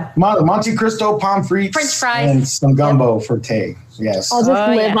Cristo. Monte Cristo, pommes frites, French fries. and some gumbo for Tay. Yes. I'll just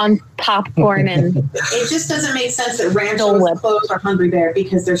Oh, live yeah. on popcorn and It just doesn't make sense that Rancho Dole is Whip. closed or Hungry Bear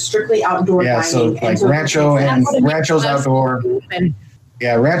because they're strictly outdoor Yeah, dining. so like and Rancho and That's what it Rancho's makes us outdoor. open.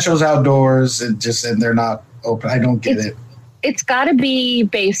 Yeah, Rancho's outdoors and they're not open. I don't get it. it's got to be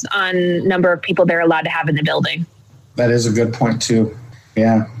based on number of people they're allowed to have in the building. That is a good point too.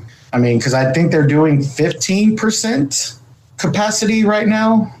 Yeah. I mean, because I think they're doing 15% capacity right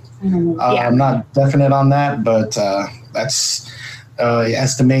now. I'm not definite on that, but that's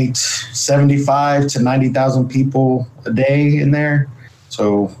estimate 75 to 90,000 people a day in there.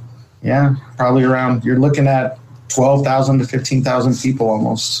 So, yeah, probably around, you're looking at 12,000 to 15,000 people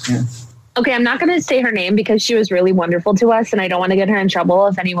almost. Yeah. Okay, I'm not going to say her name because she was really wonderful to us, and I don't want to get her in trouble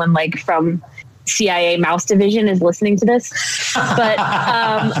if anyone like from CIA Mouse Division is listening to this. But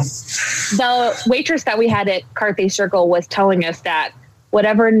the waitress that we had at Carthay Circle was telling us that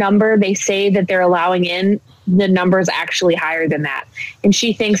whatever number they say that they're allowing in, the number is actually higher than that. And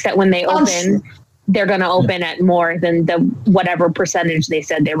she thinks that when they open, they're going to open at more than the whatever percentage they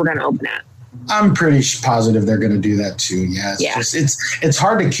said they were going to open at. I'm pretty positive they're going to do that too. Yeah. It's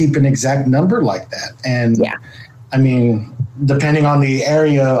hard to keep an exact number like that. And I mean, depending on the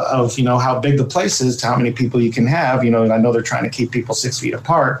area of, how big the place is, to how many people you can have, I know they're trying to keep people 6 feet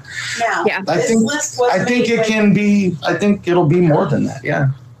apart. Yeah. I think it can be, I think it'll be more than that.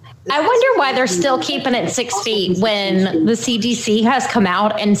 Yeah. I wonder why they're still keeping it 6 feet when the CDC has come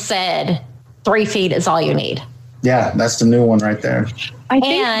out and said 3 feet is all you need. Yeah, that's the new one right there. I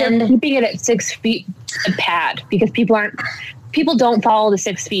think they're keeping it at 6 feet a pad because people don't follow the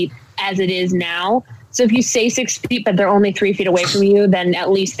 6 feet as it is now. So if you say 6 feet, but they're only 3 feet away from you, then at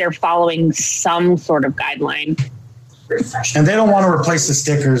least they're following some sort of guideline. And they don't want to replace the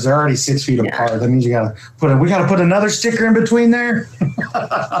stickers. They're already 6 feet apart. That means we got to put another sticker in between there.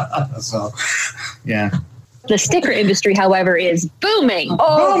 So, yeah. The sticker industry, however, is booming.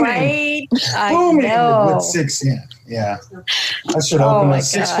 Oh, booming. Right. Booming. I know. With 6, yeah. I should open a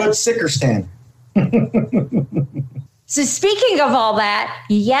 6-foot sticker stand. So speaking of all that,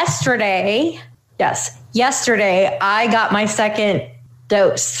 yesterday, I got my second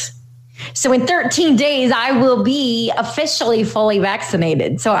dose. So in 13 days, I will be officially fully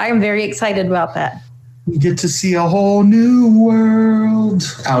vaccinated. So I am very excited about that. You get to see a whole new world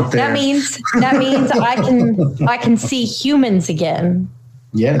out there. That means I can see humans again.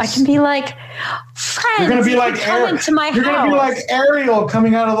 Yes. I can be like, friends, you're gonna be like come into my house. You're gonna be like Ariel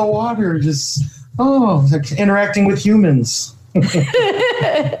coming out of the water, just like interacting with humans. It's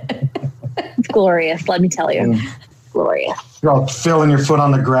glorious, let me tell you. Glorious. You're all feeling your foot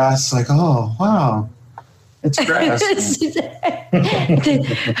on the grass, like, oh wow. It's grass.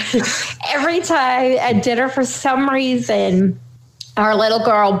 Every time at dinner, for some reason, our little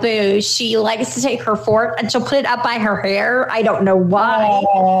girl, Boo, she likes to take her fork and she'll put it up by her hair. I don't know why.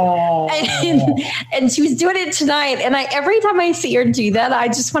 Oh. And she was doing it tonight. And every time I see her do that, I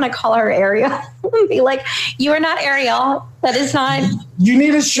just want to call her Ariel and be like, you are not Ariel. That is not. You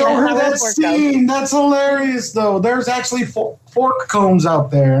need to show her that scene. That's hilarious, though. There's actually fork combs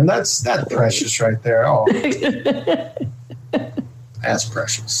out there, and that's precious right there. Oh, that's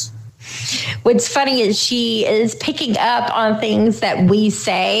precious. What's funny is she is picking up on things that we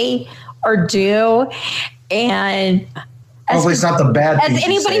say or do, and hopefully it's not the bad things. As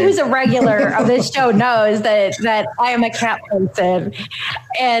anybody who's a regular of this show knows that I am a cat person,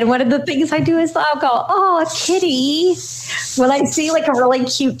 and one of the things I do is I'll go, "Oh, kitty," when I see like a really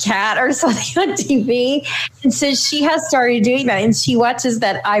cute cat or something on TV, and so she has started doing that, and she watches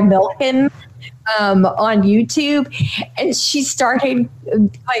that I Milkin on YouTube, and she started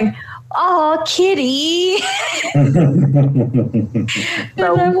going, "Oh, kitty."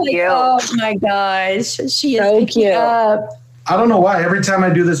 So cute. Oh my gosh. She is so cute. Up. I don't know why. Every time I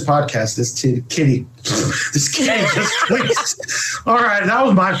do this podcast, this kitty just clings. All right, that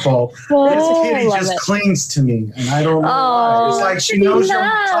was my fault. This kitty just clings to me, and I don't know why. It's like she knows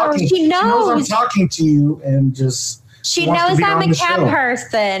I'm talking. She knows I'm talking to you, and just. She knows I'm a cat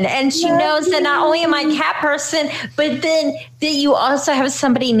person, and she knows that not only am I a cat person, but then that you also have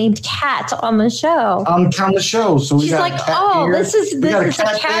somebody named Cat on the show. On the show, so we she's got like, a cat "Oh, here. this is a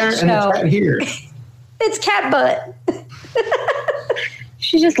cat show." And a cat here. It's cat butt.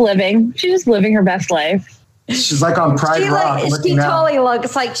 She's just living her best life. She's like on Pride Rock. She totally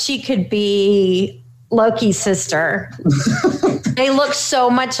looks like she could be Loki's sister. They look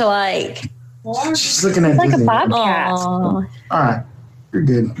so much alike. She's looking at like Disney. a bobcat. All right, you're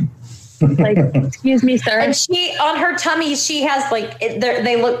good. Like, excuse me, sir. And she, on her tummy, she has like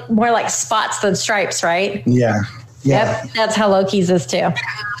they look more like spots than stripes, right? Yeah. Yep, that's how Loki's is too.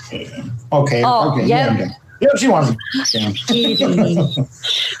 Okay. Oh, okay. yep. Yeah. Yep, she wants them.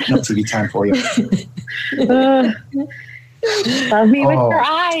 No TV time for you. Love me with your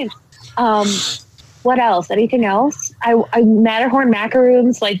eyes. What else? Anything else? I Matterhorn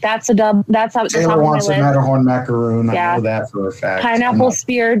macaroons, like that's a dub. That's up the top Taylor of my wants a list. Matterhorn macaroon. Yeah. I know that for a fact. Pineapple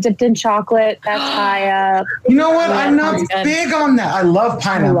spear dipped in chocolate. That's high up. You know what? Yeah, I'm not sounds good. big on that. I love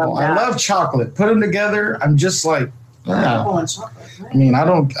pineapple. I I love love, that. chocolate. Put them together. I'm just like, Pineapple and chocolate. I mean,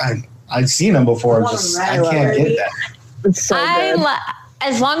 I've seen them before. Just I can't get that. It's so good.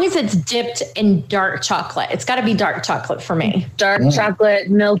 As long as it's dipped in dark chocolate. It's got to be dark chocolate for me. Dark Mm. chocolate,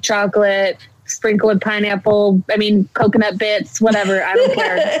 milk chocolate, sprinkle with pineapple. I mean, coconut bits, whatever. I don't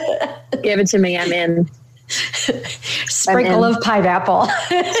care. Give it to me. I'm in. Sprinkle of pineapple.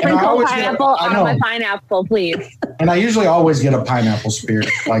 Sprinkle always get- pineapple I on know. my pineapple, please. And I usually always get a pineapple spear.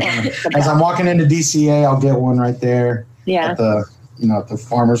 Like as I'm walking into DCA, I'll get one right there Yeah. at the at the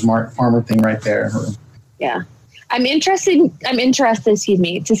farmer thing right there. Yeah. I'm interested,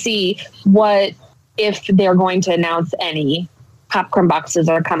 to see what, if they're going to announce any popcorn boxes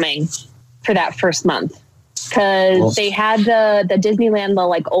are coming for that first month. Because they had the Disneyland, the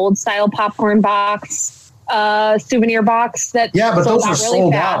like old style popcorn box, souvenir box that Yeah, but those are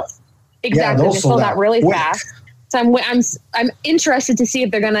sold fast. out. Exactly. those They sold sold out out really quick. fast. So I'm interested to see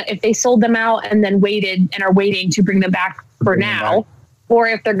if they sold them out and then waited and are waiting to bring them back for Bring them now, or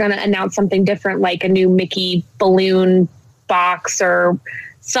if they're going to announce something different, like a new Mickey balloon box or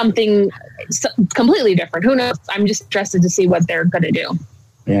something completely different. Who knows? I'm just interested to see what they're going to do.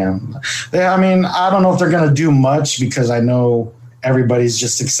 Yeah. I mean, I don't know if they're going to do much because I know everybody's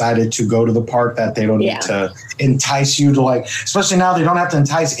just excited to go to the park that they don't Yeah. need to entice you to like, especially now they don't have to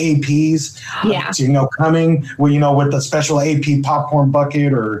entice APs. Yeah. To, coming with the special AP popcorn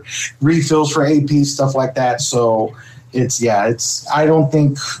bucket or refills for AP, stuff like that. So I don't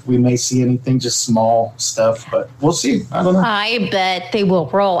think we may see anything, just small stuff, but we'll see. I don't know. I bet they will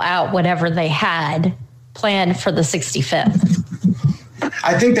roll out whatever they had planned for the 65th.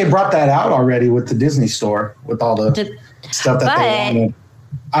 I think they brought that out already with the Disney store with all the stuff that they wanted.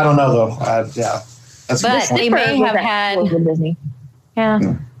 I don't know though. Yeah, that's a good But point. they may have had. Disney. Yeah.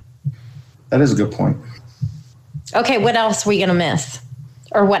 That is a good point. Okay, what else are we going to miss?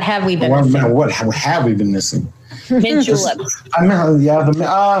 Or what have we been What missing? have we been missing? Mint juleps. I mean,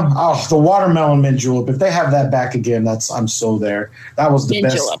 the watermelon mint julep. If they have that back again, I'm so there. That was the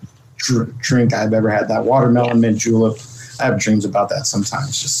Mint best julep. drink I've ever had. That watermelon mint julep. I have dreams about that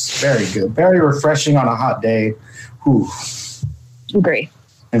sometimes. Just very good, very refreshing on a hot day. Whew. Agree.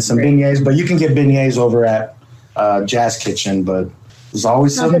 And some beignets, but you can get beignets over at Jazz Kitchen. But there's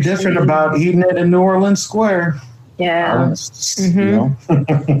always something different about eating it in New Orleans Square. Yeah.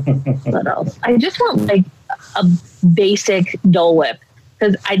 What else? I just want like a basic Dole Whip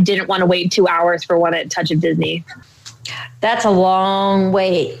because I didn't want to wait 2 hours for one at Touch of Disney. That's a long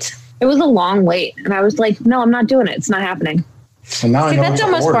wait. It was a long wait, and I was like, "No, I'm not doing it. It's not happening." And now I See, know that's what to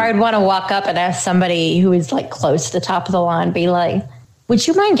almost order. where I'd want to walk up and ask somebody who is like close to the top of the line, be like, "Would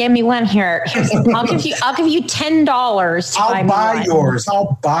you mind giving me one here? I'll give you $10 to I'll buy buy me yours.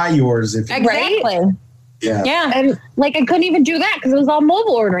 I'll buy yours if you Exactly. yeah. Yeah. And like, I couldn't even do that because it was all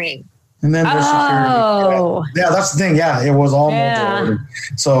mobile ordering. And then there's Oh. security. Yeah, that's the thing. Yeah, it was all Yeah. mobile order.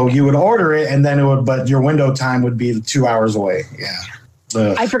 So you would order it, and then but your window time would be 2 hours away. Yeah.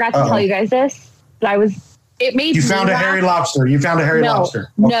 Ugh. I forgot to tell you guys this, but it made You me found a laugh. hairy lobster. You found a hairy lobster.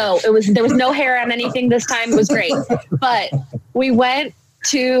 No, there was no hair on anything this time. It was great. But we went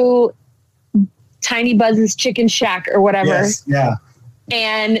to Tiny Buzz's Chicken Shack or whatever, Yes. Yeah.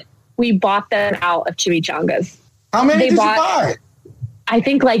 and we bought them out of chimichangas. How many They did bought- you buy? I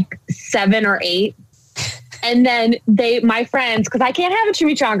think like 7 or 8. And then my friends, because I can't have a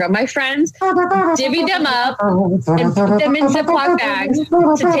chimichanga, my friends divvied them up and put them in Ziploc bags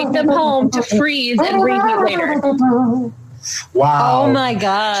to take them home to freeze and reheat later. Wow. Oh my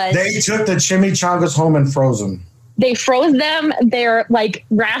God. They took the chimichangas home and froze them. They froze them. They're like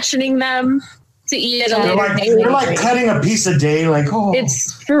rationing them to eat at a They're like cutting a piece a day. Like, oh.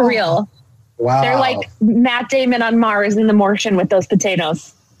 It's for real. Wow. They're like Matt Damon on Mars in The Martian with those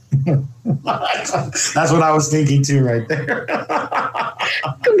potatoes. That's what I was thinking too, right there.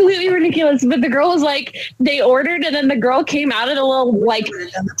 Completely ridiculous. But the girl was like, they ordered, and then the girl came out at a little like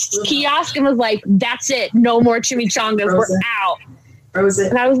kiosk and was like, "That's it, no more chimichangas, we're out." Frozen.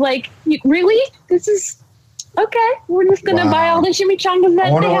 And I was like, "Really? This is okay? We're just gonna buy all the chimichangas I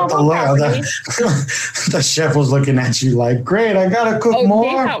that wonder they what have on property." the chef was looking at you like, great, I gotta cook They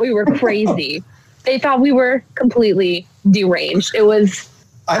more. thought we were crazy. They thought we were completely deranged. It was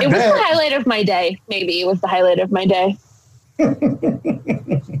the highlight of my day. Maybe it was the highlight of my day.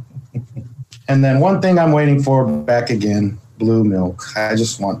 And then one thing I'm waiting for back again, blue milk. I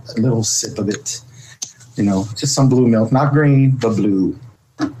just want a little sip of it. Just some blue milk, not green, but blue.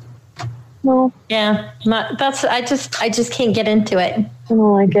 Well, Yeah, that's. I just can't get into it. I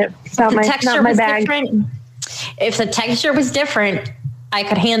don't like it. It's not my, Texture not my was bag. different. If the texture was different, I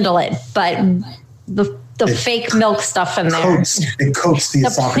could handle it. But the fake milk stuff in there, It coats the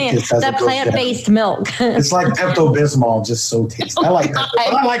esophagus as it goes down. plant-based milk. It's like Pepto-Bismol, just so tasty. I like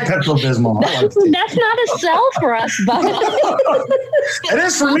Pepto-Bismol. I like the taste. That's not a sell for us, but It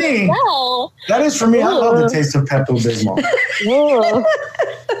is for me. well, That is for me. I love the taste of Pepto-Bismol. whoa.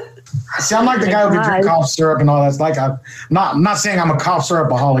 See, I'm like the guy who can drink cough syrup and all that. It's like I'm not saying I'm a cough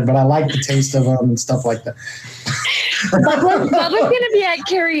syrupaholic, but I like the taste of them and stuff like that. Bubba's gonna be at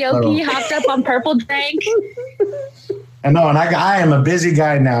karaoke, hopped up on purple drink. And I am a busy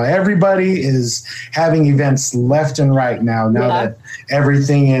guy now. Everybody is having events left and right now. That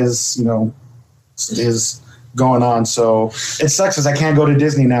everything is going on. So it sucks because I can't go to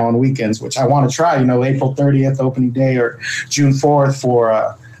Disney now on weekends, which I want to try. April 30th opening day or June 4th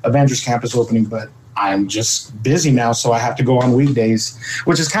for Avengers Campus opening, but I'm just busy now, so I have to go on weekdays,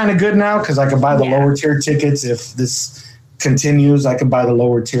 which is kind of good now because I can buy the lower tier tickets. If this continues, I can buy the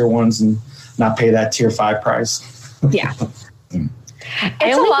lower tier ones and not pay that tier 5 price. Yeah.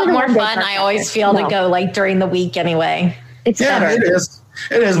 It's a lot more fun. I always feel to go like during the week anyway. It's Yeah, better. it is.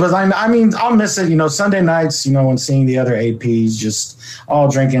 It is, but I mean, I'll miss it. Sunday nights, when seeing the other APs, just all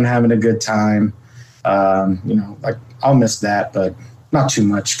drinking, having a good time. Like I'll miss that, but not too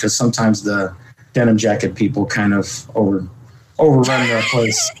much because sometimes the denim jacket people kind of overrun their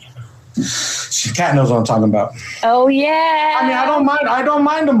place. Kat knows what I'm talking about. Oh yeah. I mean, I don't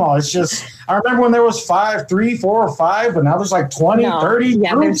mind them all. It's just I remember when there was 5, 3, 4, or 5, but now there's like 20, 30.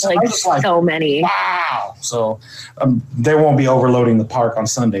 Yeah, groups. there's I'm just like so many. wow. So they won't be overloading the park on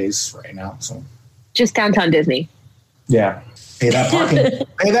Sundays right now. So Just downtown Disney. yeah, pay that parking.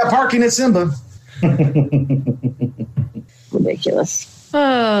 Pay that parking at Simba. Oh. Ridiculous.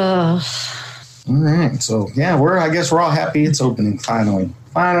 All right. So yeah, I guess we're all happy it's opening finally.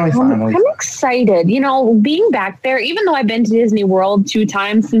 Finally. I'm excited. Being back there, even though I've been to Disney World 2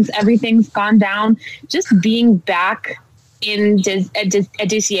 times since everything's gone down, just being back at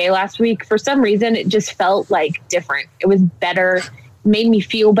DCA last week, for some reason, it just felt like different. It was better, made me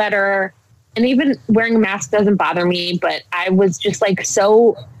feel better. And even wearing a mask doesn't bother me, but I was just like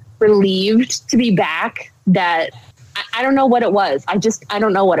so relieved to be back that I don't know what it was. I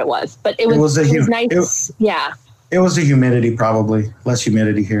don't know what it was, but it was nice. Yeah. It was the humidity, probably. Less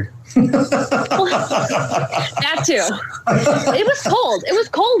humidity here. That too. It was cold. It was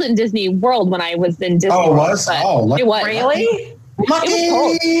cold in Disney World when I was in Disney Oh, it World. was? It was. Really?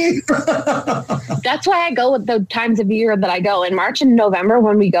 Lucky! That's why I go with the times of year that I go. In March and November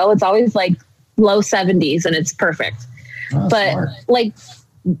when we go, it's always like low 70s and it's perfect. Oh, but smart.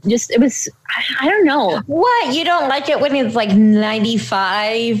 it was, I don't know. What? You don't like it when it's like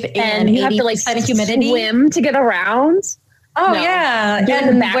 95 and you have to like humidity? swim to get around. Oh, No. yeah.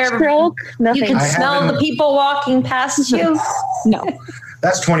 Doing the backstroke. You Nothing. can I smell the haven't- people walking past you. No.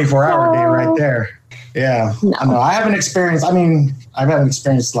 That's 24-hour day right there. Yeah. No. I know. I haven't experienced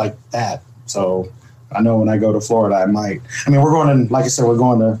like that. So I know when I go to Florida, I might. I mean, we're going to, like I said, we're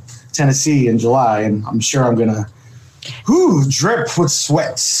going to Tennessee in July, and I'm sure I'm going to drip with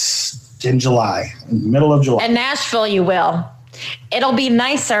sweats in July, in the middle of July. In Nashville, you will. It'll be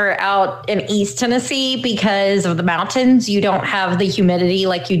nicer out in East Tennessee because of the mountains. You don't have the humidity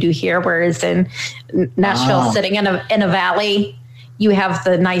like you do here, whereas in Nashville, sitting in a valley, you have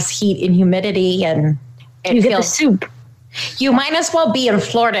the nice heat and humidity, and You get the soup. You might as well be in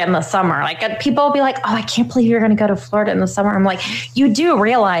Florida in the summer. Like people will be like, "Oh, I can't believe you're going to go to Florida in the summer." I'm like, you do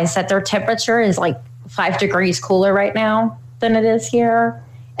realize that their temperature is like 5 degrees cooler right now than it is here,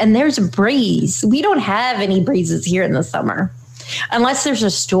 and there's a breeze. We don't have any breezes here in the summer, unless there's a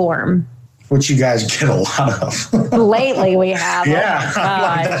storm. Which you guys get a lot of. Lately, we have. Yeah. Oh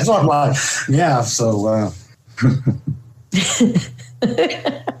my God. That's what I'm like. Yeah. So.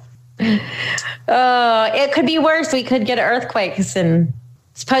 It could be worse. We could get earthquakes, and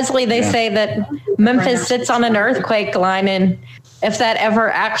supposedly they say that Memphis sits on an earthquake line, and if that ever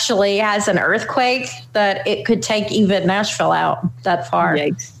actually has an earthquake, that it could take even Nashville out that far.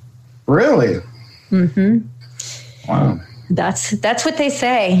 Yikes. Really? Mm-hmm. Wow. That's what they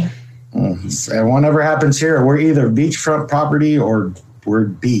say. And whatever happens here, we're either beachfront property or we're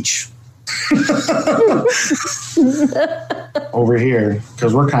beach. Over here,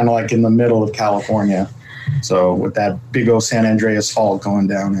 because we're kind of like in the middle of California. So with that big old San Andreas Fault going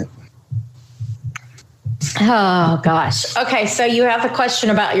down it. Oh gosh. Okay, so you have a question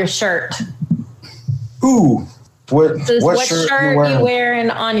about your shirt. Ooh. What shirt you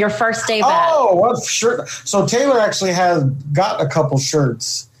wearing on your first day back? Oh, what shirt? So Taylor actually has got a couple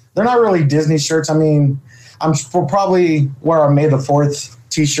shirts they're not really Disney shirts. I mean, we'll probably wear our May the 4th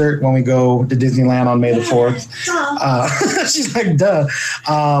T-shirt when we go to Disneyland on May the 4th. She's like, duh.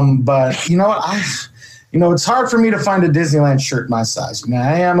 But you know what? It's hard for me to find a Disneyland shirt my size.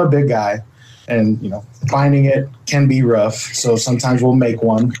 I am a big guy, and finding it can be rough. So sometimes we'll make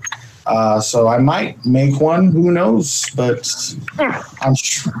one. So I might make one. Who knows? But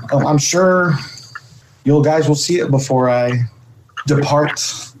I'm sure you guys will see it before I depart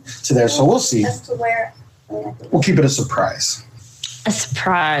to there. So we'll see. We'll keep it a surprise. A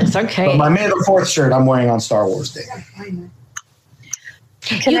surprise. Okay. But my May the 4th shirt I'm wearing on Star Wars Day.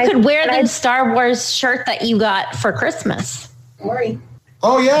 You could wear the Star Wars shirt that you got for Christmas.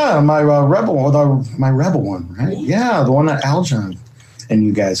 Oh yeah, my rebel one, right? Yeah, the one that Aljon and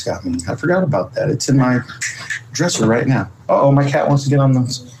you guys got me. I forgot about that. It's in my dresser right now. Oh, my cat wants to get on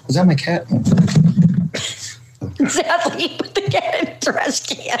those. Was that my cat? Exactly. You put the cat in a trash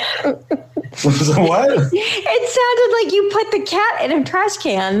can. What? It sounded like you put the cat in a trash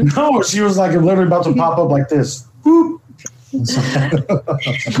can. No, she was like literally about to pop up like this.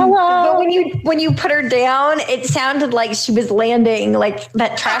 Hello. But when you put her down, it sounded like she was landing, like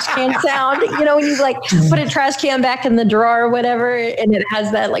that trash can sound. When you like put a trash can back in the drawer or whatever, and it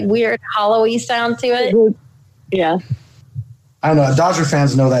has that like weird hollowy sound to it. Yeah. I know Dodger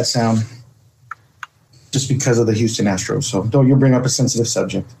fans know that sound just because of the Houston Astros. So don't you bring up a sensitive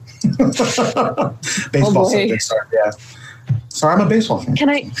subject. Baseball subject. Sorry. Yeah. Sorry, I'm a baseball fan.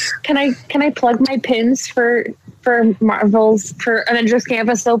 Can I plug my pins for Marvel's for Avengers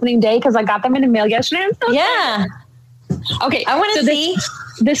Campus opening day because I got them in the mail yesterday? Yeah. Okay. I want to see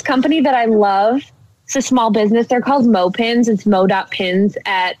this company that I love. It's a small business. They're called MoPins. It's mo.pins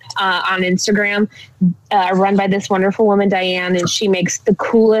on Instagram, run by this wonderful woman, Diane, and she makes the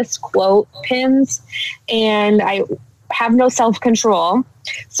coolest quote pins. And I have no self-control.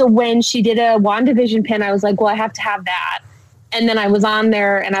 So when she did a WandaVision pin, I was like, well, I have to have that. And then I was on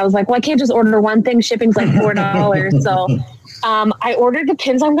there and I was like, well, I can't just order one thing. Shipping's like $4. So I ordered the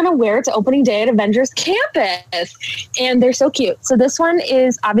pins I'm going to wear to opening day at Avengers Campus. And they're so cute. So this one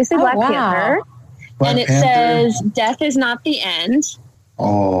is obviously Black Panther. And it says, death is not the end.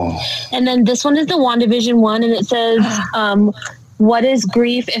 Oh. And then this one is the WandaVision one. And it says, what is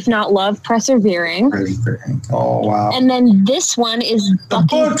grief if not love persevering? Oh, wow. And then this one is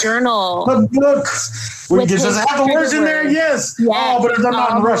Bucky's journal. The book. Does it have the words in there? Yes. Oh, but they're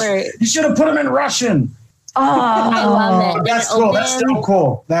not in Russian. You should have put them in Russian. Oh, I love it. That's cool. That's still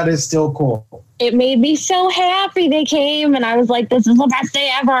cool. That is still cool. It made me so happy they came. And I was like, this is the best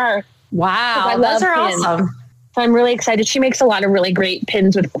day ever. Wow. Those are pins. awesome. So I'm really excited. She makes a lot of really great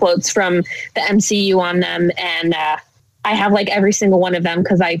pins with quotes from the MCU on them. And I have like every single one of them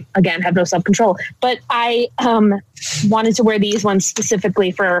because I, again, have no self-control. But I wanted to wear these ones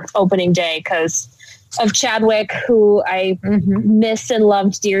specifically for opening day because of Chadwick, who I miss and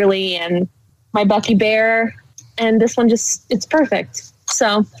loved dearly, and my Bucky Bear. And this one it's perfect.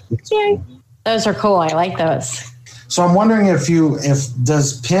 So, yay. Those are cool. I like those. So I'm wondering if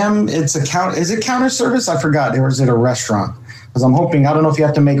does PIM, is it counter service? I forgot. Or is it a restaurant? Because I don't know if you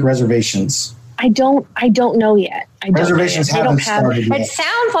have to make reservations. I don't know yet. Reservations haven't started yet. It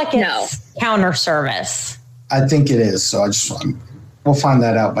sounds like it's counter service. I think it is. So we'll find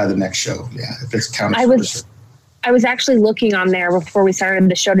that out by the next show. Yeah, if it's counter service. I was actually looking on there before we started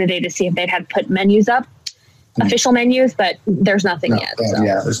the show today to see if they'd had put menus up, official menus, but there's nothing yet. So.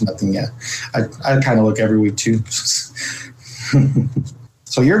 Yeah, there's nothing yet. I kind of look every week too.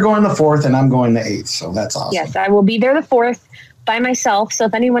 So you're going the 4th and I'm going the 8th. So that's awesome. Yes, I will be there the 4th. By myself. So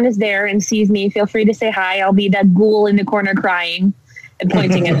if anyone is there and sees me, feel free to say hi. I'll be that ghoul in the corner crying and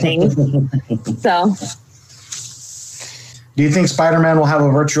pointing at things. So. Do you think Spider-Man will have a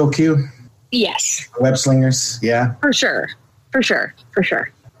virtual queue? Yes. Web slingers? Yeah. For sure.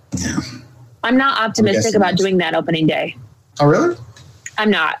 Yeah. I'm not optimistic about doing that opening day. Oh, really? I'm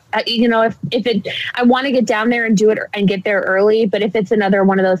not. I want to get down there and do it and get there early, but if it's another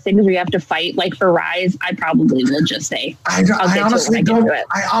one of those things where you have to fight, like for Rise, I probably will just say. I honestly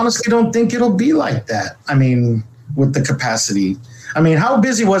don't think it'll be like that. I mean, with the capacity. I mean, how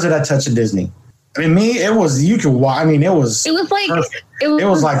busy was it at Touch of Disney? I mean, it was. You could. I mean, it was. It was like perfect. It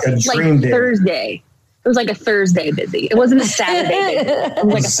was like a dream day. Thursday. It was like a Thursday busy. It wasn't a Saturday busy. It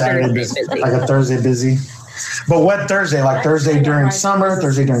was like a Thursday busy. Like a Thursday busy. But what Thursday? Like Thursday during summer,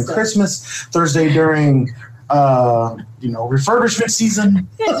 Thursday during Christmas, Thursday during, refurbishment season.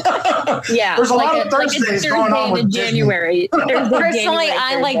 Yeah. There's a lot of Thursdays going on with January. Personally,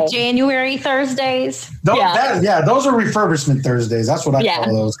 I like January Thursdays. Those are refurbishment Thursdays. That's what I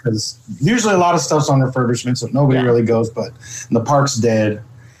call those because usually a lot of stuff's on refurbishment, so nobody really goes, but the park's dead.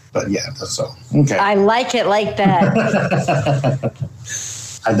 But yeah, that's so okay. I like it like that.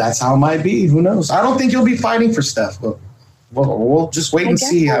 That's how it might be. Who knows? I don't think you'll be fighting for stuff, but we'll just wait and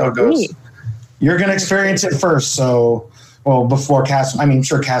see how it goes. You're going to experience it first. So, before cast, I'm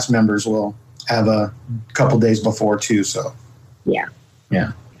sure cast members will have a couple days before too. So, yeah.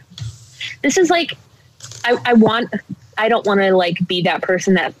 This is like, I don't want to like be that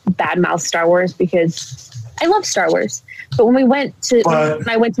person that badmouths Star Wars because I love Star Wars. But when I went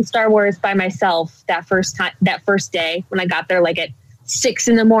to Star Wars by myself that first day, when I got there like at 6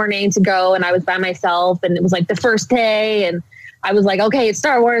 a.m. to go, and I was by myself, and it was like the first day, and I was like, okay, it's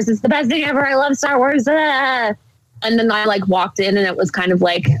Star Wars. It's the best thing ever. I love Star Wars. Ah. And then I like walked in, and it was kind of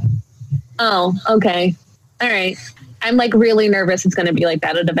like, oh, okay. All right. I'm like really nervous. It's going to be like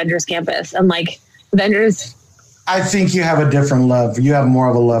that at Avengers Campus. I'm like, Avengers. I think you have a different love. You have more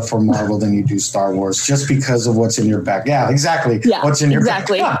of a love for Marvel than you do Star Wars, just because of what's in your back. Yeah, exactly. Yeah, what's in your back.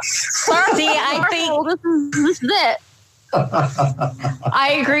 See, I think this is it.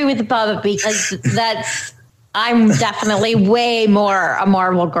 I agree with Bubba because I'm definitely way more a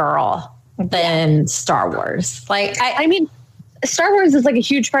Marvel girl than Star Wars. Like, I mean, Star Wars is like a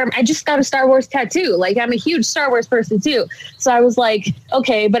huge part. I just got a Star Wars tattoo. Like, I'm a huge Star Wars person too. So I was like,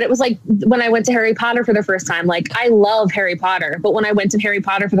 okay, but it was like when I went to Harry Potter for the first time, like I love Harry Potter. But when I went to Harry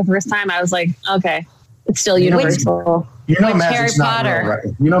Potter for the first time, I was like, okay, it's still universal. Magic's not real, right?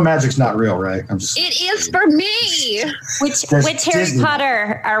 Magic's not real, right? It is for me. Which Harry Disney.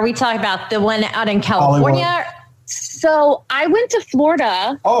 Potter are we talking about? The one out in California? Hollywood. So I went to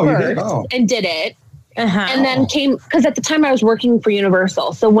Florida and did it. Uh-huh. And then came, because at the time I was working for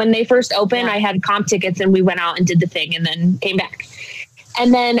Universal. So when they first opened, I had comp tickets and we went out and did the thing and then came back.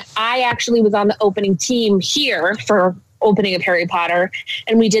 And then I actually was on the opening team here for opening of Harry Potter.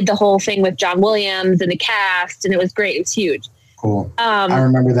 And we did the whole thing with John Williams and the cast. And it was great. It was huge. Cool. I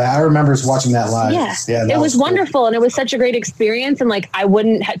remember that. I remember watching that live. Yeah, it was wonderful. And it was such a great experience. And like, I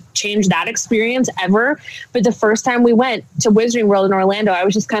wouldn't have changed that experience ever. But the first time we went to Wizarding World in Orlando, I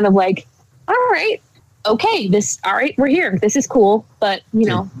was just kind of like, all right. Okay, all right, we're here. This is cool, but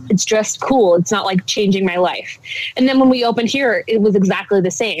it's just cool. It's not like changing my life. And then when we opened here, it was exactly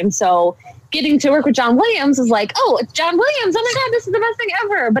the same. So getting to work with John Williams was like, oh, it's John Williams. Oh my God, this is the best thing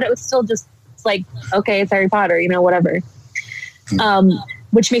ever. But it was still just like, okay, it's Harry Potter, whatever.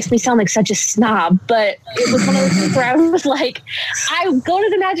 Which makes me sound like such a snob, but it was one of those things where I was like, I go to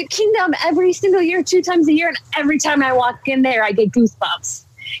the Magic Kingdom every single year, 2 times a year. And every time I walk in there, I get goosebumps.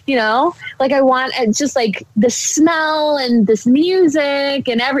 Like I want just like the smell and this music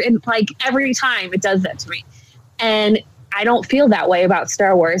and every time it does that to me. And I don't feel that way about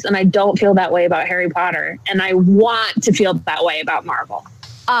Star Wars, and I don't feel that way about Harry Potter. And I want to feel that way about Marvel.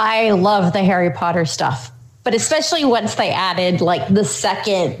 I love the Harry Potter stuff, but especially once they added like the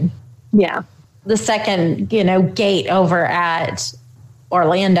second gate over at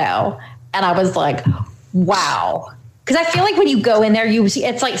Orlando. And I was like, wow. Because I feel like when you go in there,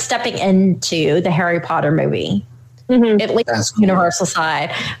 it's like stepping into the Harry Potter movie. Mm-hmm. At least Universal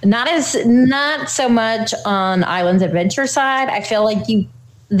side. Not so much on Islands Adventure side. I feel like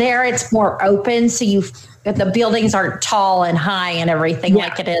it's more open. So the buildings aren't tall and high and everything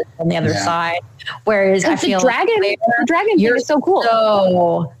like it is on the other side. Whereas I feel the dragon you're is so cool.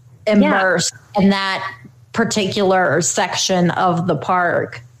 So immersed in that particular section of the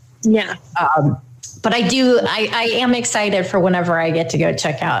park. Yeah. But I am excited for whenever I get to go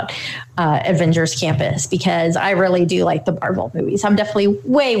check out Avengers Campus, because I really do like the Marvel movies. I'm definitely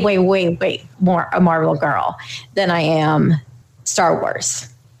way, way, way, way more a Marvel girl than I am Star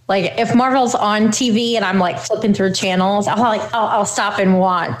Wars. Like if Marvel's on TV and I'm like flipping through channels, I'll stop and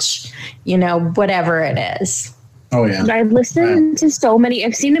watch, whatever it is. Oh yeah. I've listened to so many.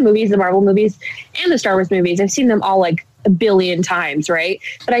 I've seen the movies, the Marvel movies and the Star Wars movies. I've seen them all like a billion times, right?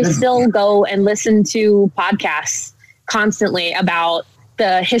 But I still go and listen to podcasts constantly about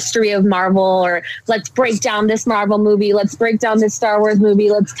the history of Marvel, or let's break down this Marvel movie, let's break down this Star Wars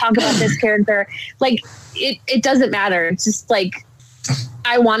movie, let's talk about this character. Like it doesn't matter. It's just like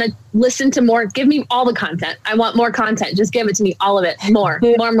I want to listen to more. Give me all the content. I want more content. Just give it to me, all of it. More.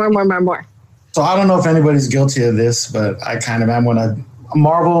 So I don't know if anybody's guilty of this, but I kind of am. When a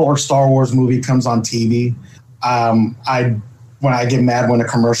Marvel or Star Wars movie comes on TV, when I get mad when a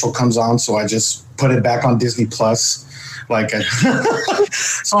commercial comes on, so I just put it back on Disney Plus. So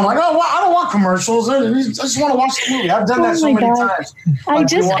I'm like, oh, well, I don't want commercials. I just want to watch the movie. I've done that so many times.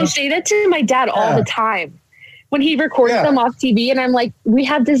 I say that to my dad all the time when he records them off TV, and I'm like, we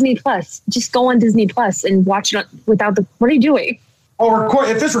have Disney Plus. Just go on Disney Plus and watch it without what are you doing? Well,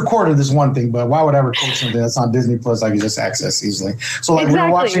 if it's recorded, is one thing, but why would I record something that's on Disney Plus I can just access easily? So, like,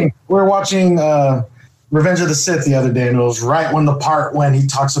 Exactly. we were watching Revenge of the Sith the other day, and it was right when the part when he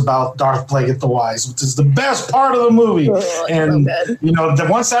talks about Darth Plagueis the Wise, which is the best part of the movie. And so you know,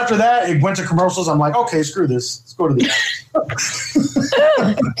 once after that, it went to commercials. I'm like, okay, screw this. Let's go to the.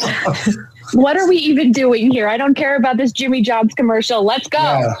 What are we even doing here? I don't care about this Jimmy Jobs commercial. Let's go.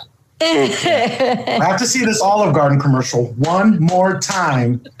 Yeah. I have to see this Olive Garden commercial one more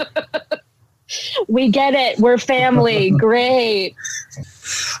time. We get it. We're family. Great.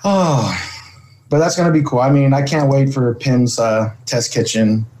 Oh, but that's going to be cool. I mean, I can't wait for Pim's Test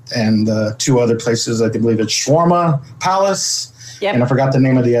Kitchen and two other places. I believe it's Shawarma Palace. Yep. And I forgot the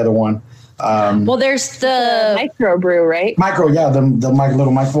name of the other one. Well, there's the Microbrew, right? The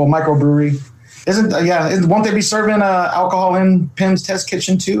microbrewery. Won't they be serving alcohol in Pim's Test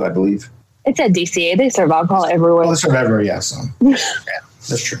Kitchen too, I believe? It's at DCA. They serve alcohol everywhere. Well, they serve everywhere, yeah. So, yeah,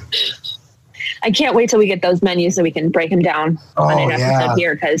 that's true. I can't wait till we get those menus so we can break them down on an episode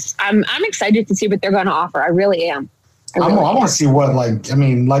here, because I'm excited to see what they're going to offer. I really am. I want to see what, like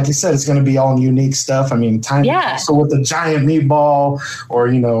you said, it's going to be all unique stuff. I mean, so with the giant meatball, or,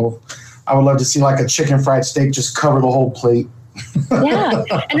 you know, I would love to see like a chicken fried steak just cover the whole plate. Yeah.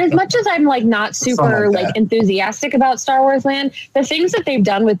 And as much as I'm like not super like enthusiastic about Star Wars Land, the things that they've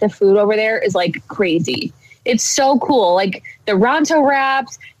done with the food over there is like crazy. It's so cool. Like the Ronto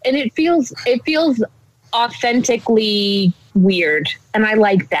wraps, and it feels authentically weird. And I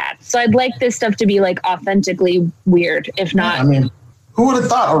like that. So I'd like this stuff to be like authentically weird, if not. I mean, who would have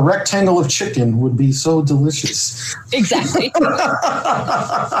thought a rectangle of chicken would be so delicious? Exactly.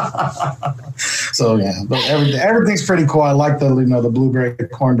 So yeah, but everything's pretty cool. I like the blueberry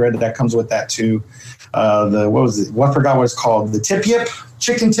cornbread that comes with that too. I forgot what it's called. The tip yip,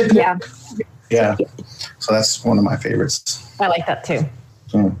 chicken tip yip. Yeah. So that's one of my favorites. I like that too.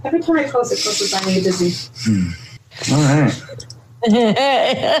 Every time I post, it posts on me Disney. All right.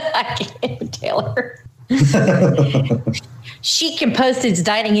 I can't, Taylor. She can post its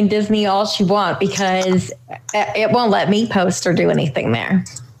dining in Disney all she wants, because it won't let me post or do anything there.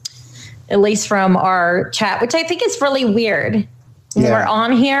 At least from our chat, which I think is really weird. When we're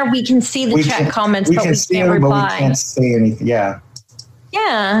on here, we can see the chat comments, but we can't reply. But we can't say anything. Yeah.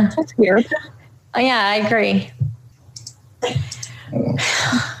 Yeah. That's weird. Yeah, I agree.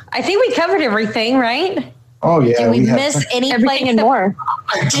 I think we covered everything, right? Oh, yeah. Did we miss any everything and more?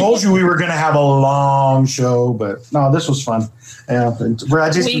 I told you we were going to have a long show, but no, this was fun. Yeah, we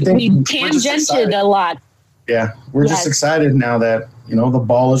tangented a lot. Yeah, we're just excited now that, you know, the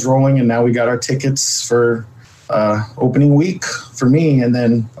ball is rolling, and now we got our tickets for opening week for me, and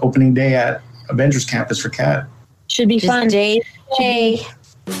then opening day at Avengers Campus for Kat. Should be fun. Hey.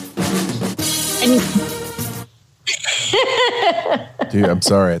 Dude, I'm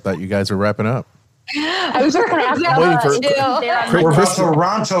sorry. I thought you guys were wrapping up. I was going to ask We're about to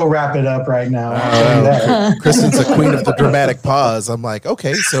Ronto wrap it up right now. Kristen's the queen of the dramatic pause. I'm like,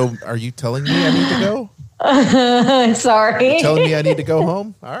 okay, so are you telling me I need to go? Sorry. You're telling me I need to go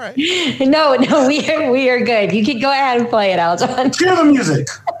home? All right. No, we are good. You can go ahead and play it, Aljon. Cue the music.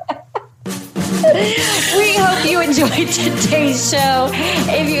 We hope you enjoyed today's show.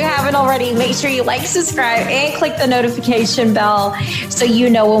 If you haven't already, make sure you like, subscribe, and click the notification bell so you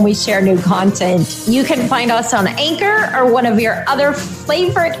know when we share new content. You can find us on Anchor or one of your other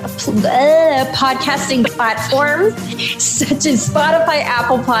favorite podcasting platforms, such as Spotify,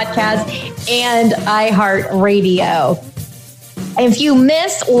 Apple Podcasts, and iHeartRadio. If you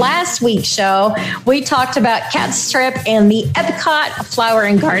missed last week's show, we talked about Cat's Trip and the Epcot Flower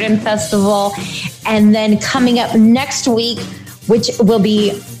and Garden Festival. And then coming up next week, which will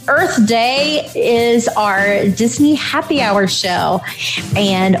be Earth Day, is our Disney Happy Hour show.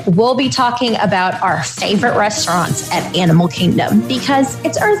 And we'll be talking about our favorite restaurants at Animal Kingdom, because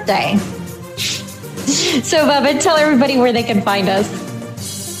it's Earth Day. So, Bubba, tell everybody where they can find us.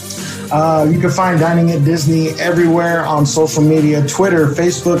 You can find Dining at Disney everywhere on social media: Twitter,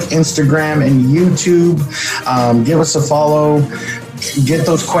 Facebook, Instagram, and YouTube. Give us a follow. Get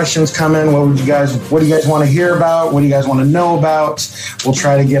those questions coming. What do you guys want to hear about? What do you guys want to know about? We'll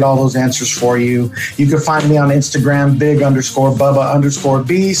try to get all those answers for you. You can find me on Instagram,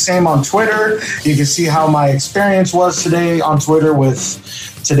 big_Bubba_B. Same on Twitter. You can see how my experience was today on Twitter with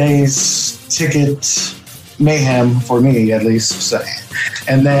today's ticket mayhem, for me at least. So,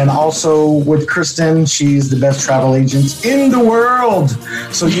 and then also with Kristen, she's the best travel agent in the world.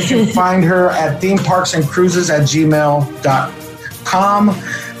 So you can find her at themeparksandcruises@gmail.com.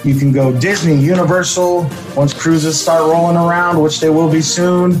 You can go Disney, Universal. Once cruises start rolling around, which they will be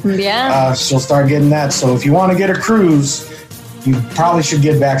soon, she'll start getting that. So if you want to get a cruise, you probably should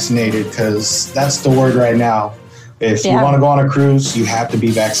get vaccinated, because that's the word right now. If you want to go on a cruise, you have to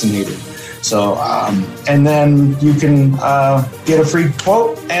be vaccinated. So, and then you can get a free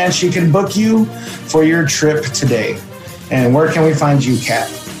quote, and she can book you for your trip today. And where can we find you, Kat?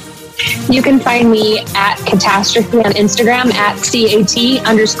 You can find me at Catastrophe on Instagram at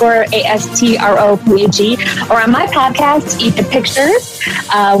CAT_ASTROPHE, or on my podcast, Eat the Pictures.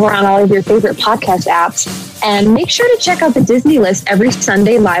 We're on all of your favorite podcast apps. And make sure to check out the Disney List every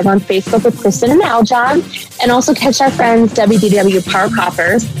Sunday live on Facebook with Kristen and Aljon. And also catch our friends WDW Park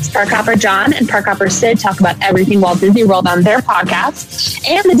Hoppers, Park Hopper John and Park Hopper Sid talk about everything Walt Disney World on their podcast.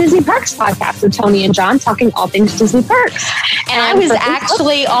 And the Disney Parks podcast with Tony and John talking all things Disney Parks. And I was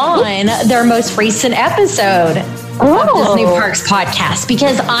actually on their most recent episode of Disney Parks podcast,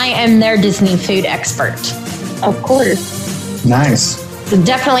 because I am their Disney food expert. Of course. Nice. So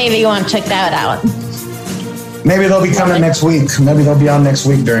definitely, if you want to check that out. Maybe they'll be coming next week. Maybe they'll be on next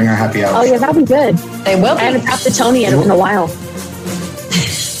week during our happy hour. Oh, yeah, that'd be good. They will be. I haven't talked to Tony in a while.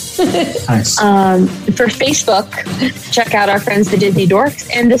 Nice. For Facebook, check out our friends, the Disney Dorks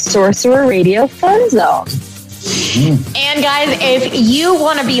and the Sorcerer Radio Fun Zone. And guys, if you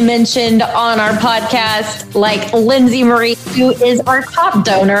want to be mentioned on our podcast, like Lindsay Marie, who is our top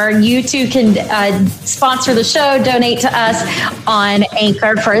donor, you too can sponsor the show, donate to us on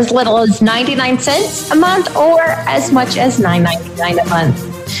Anchor for as little as 99 cents a month or as much as $9.99 a month.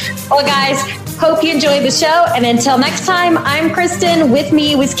 Well, guys, hope you enjoyed the show. And until next time, I'm Kristen. With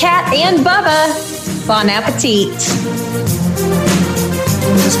me was Kat and Bubba. Bon appetit.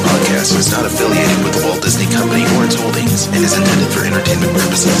 This podcast is not affiliated with the Walt Disney Company or its holdings and is intended for entertainment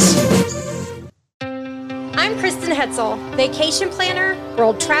purposes. I'm Kristen Hetzel, vacation planner,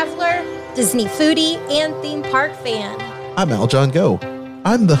 world traveler, Disney foodie, and theme park fan. I'm Aljon Go.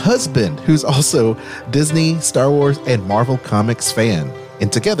 I'm the husband who's also Disney, Star Wars, and Marvel Comics fan.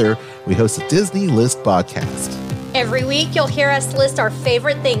 And together, we host the Disney List podcast. Every week, you'll hear us list our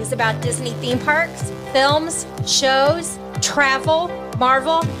favorite things about Disney theme parks, films, shows, travel,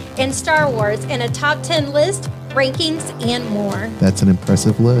 Marvel, and Star Wars in a top 10 list, rankings, and more. That's an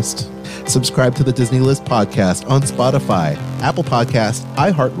impressive list. Subscribe to the Disney List podcast on Spotify, Apple Podcasts,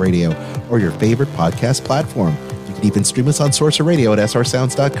 iHeartRadio, or your favorite podcast platform. You can even stream us on Sorcerer Radio at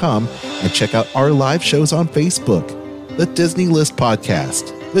srsounds.com and check out our live shows on Facebook. The Disney List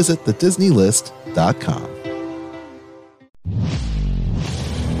podcast. Visit thedisneylist.com.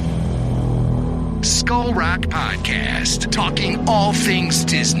 Skull Rock Podcast, talking all things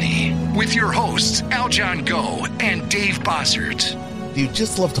Disney, with your hosts Aljon Go and Dave Bossert. Do you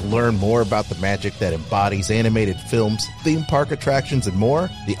just love to learn more about the magic that embodies animated films, theme park attractions, and more?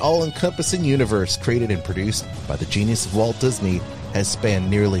 The all-encompassing universe created and produced by the genius of Walt Disney has spanned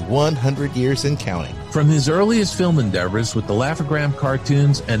nearly 100 years and counting. From his earliest film endeavors with the Laugh-O-Gram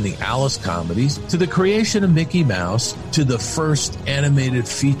cartoons and the Alice comedies, to the creation of Mickey Mouse, to the first animated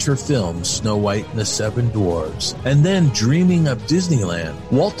feature film, Snow White and the Seven Dwarfs, and then dreaming up Disneyland,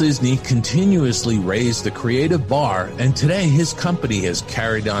 Walt Disney continuously raised the creative bar, and today his company has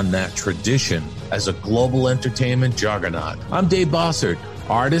carried on that tradition as a global entertainment juggernaut. I'm Dave Bossert,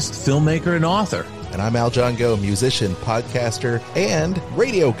 artist, filmmaker, and author. And I'm Aljon Go, musician, podcaster, and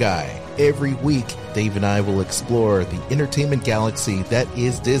radio guy. Every week, Dave and I will explore the entertainment galaxy that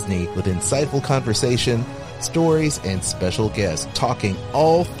is Disney with insightful conversation, stories, and special guests talking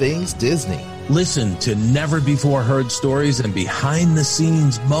all things Disney. Listen to never-before-heard stories and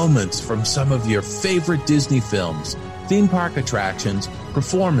behind-the-scenes moments from some of your favorite Disney films, theme park attractions,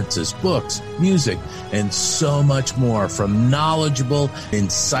 performances, books, music, and so much more from knowledgeable,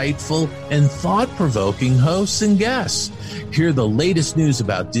 insightful, and thought-provoking hosts and guests. Hear the latest news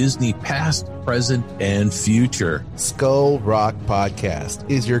about Disney past, present, and future. Skull Rock Podcast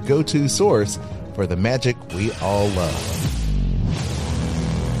is your go-to source for the magic we all love.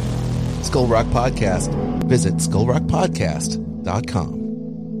 Skull Rock Podcast. Visit skullrockpodcast.com.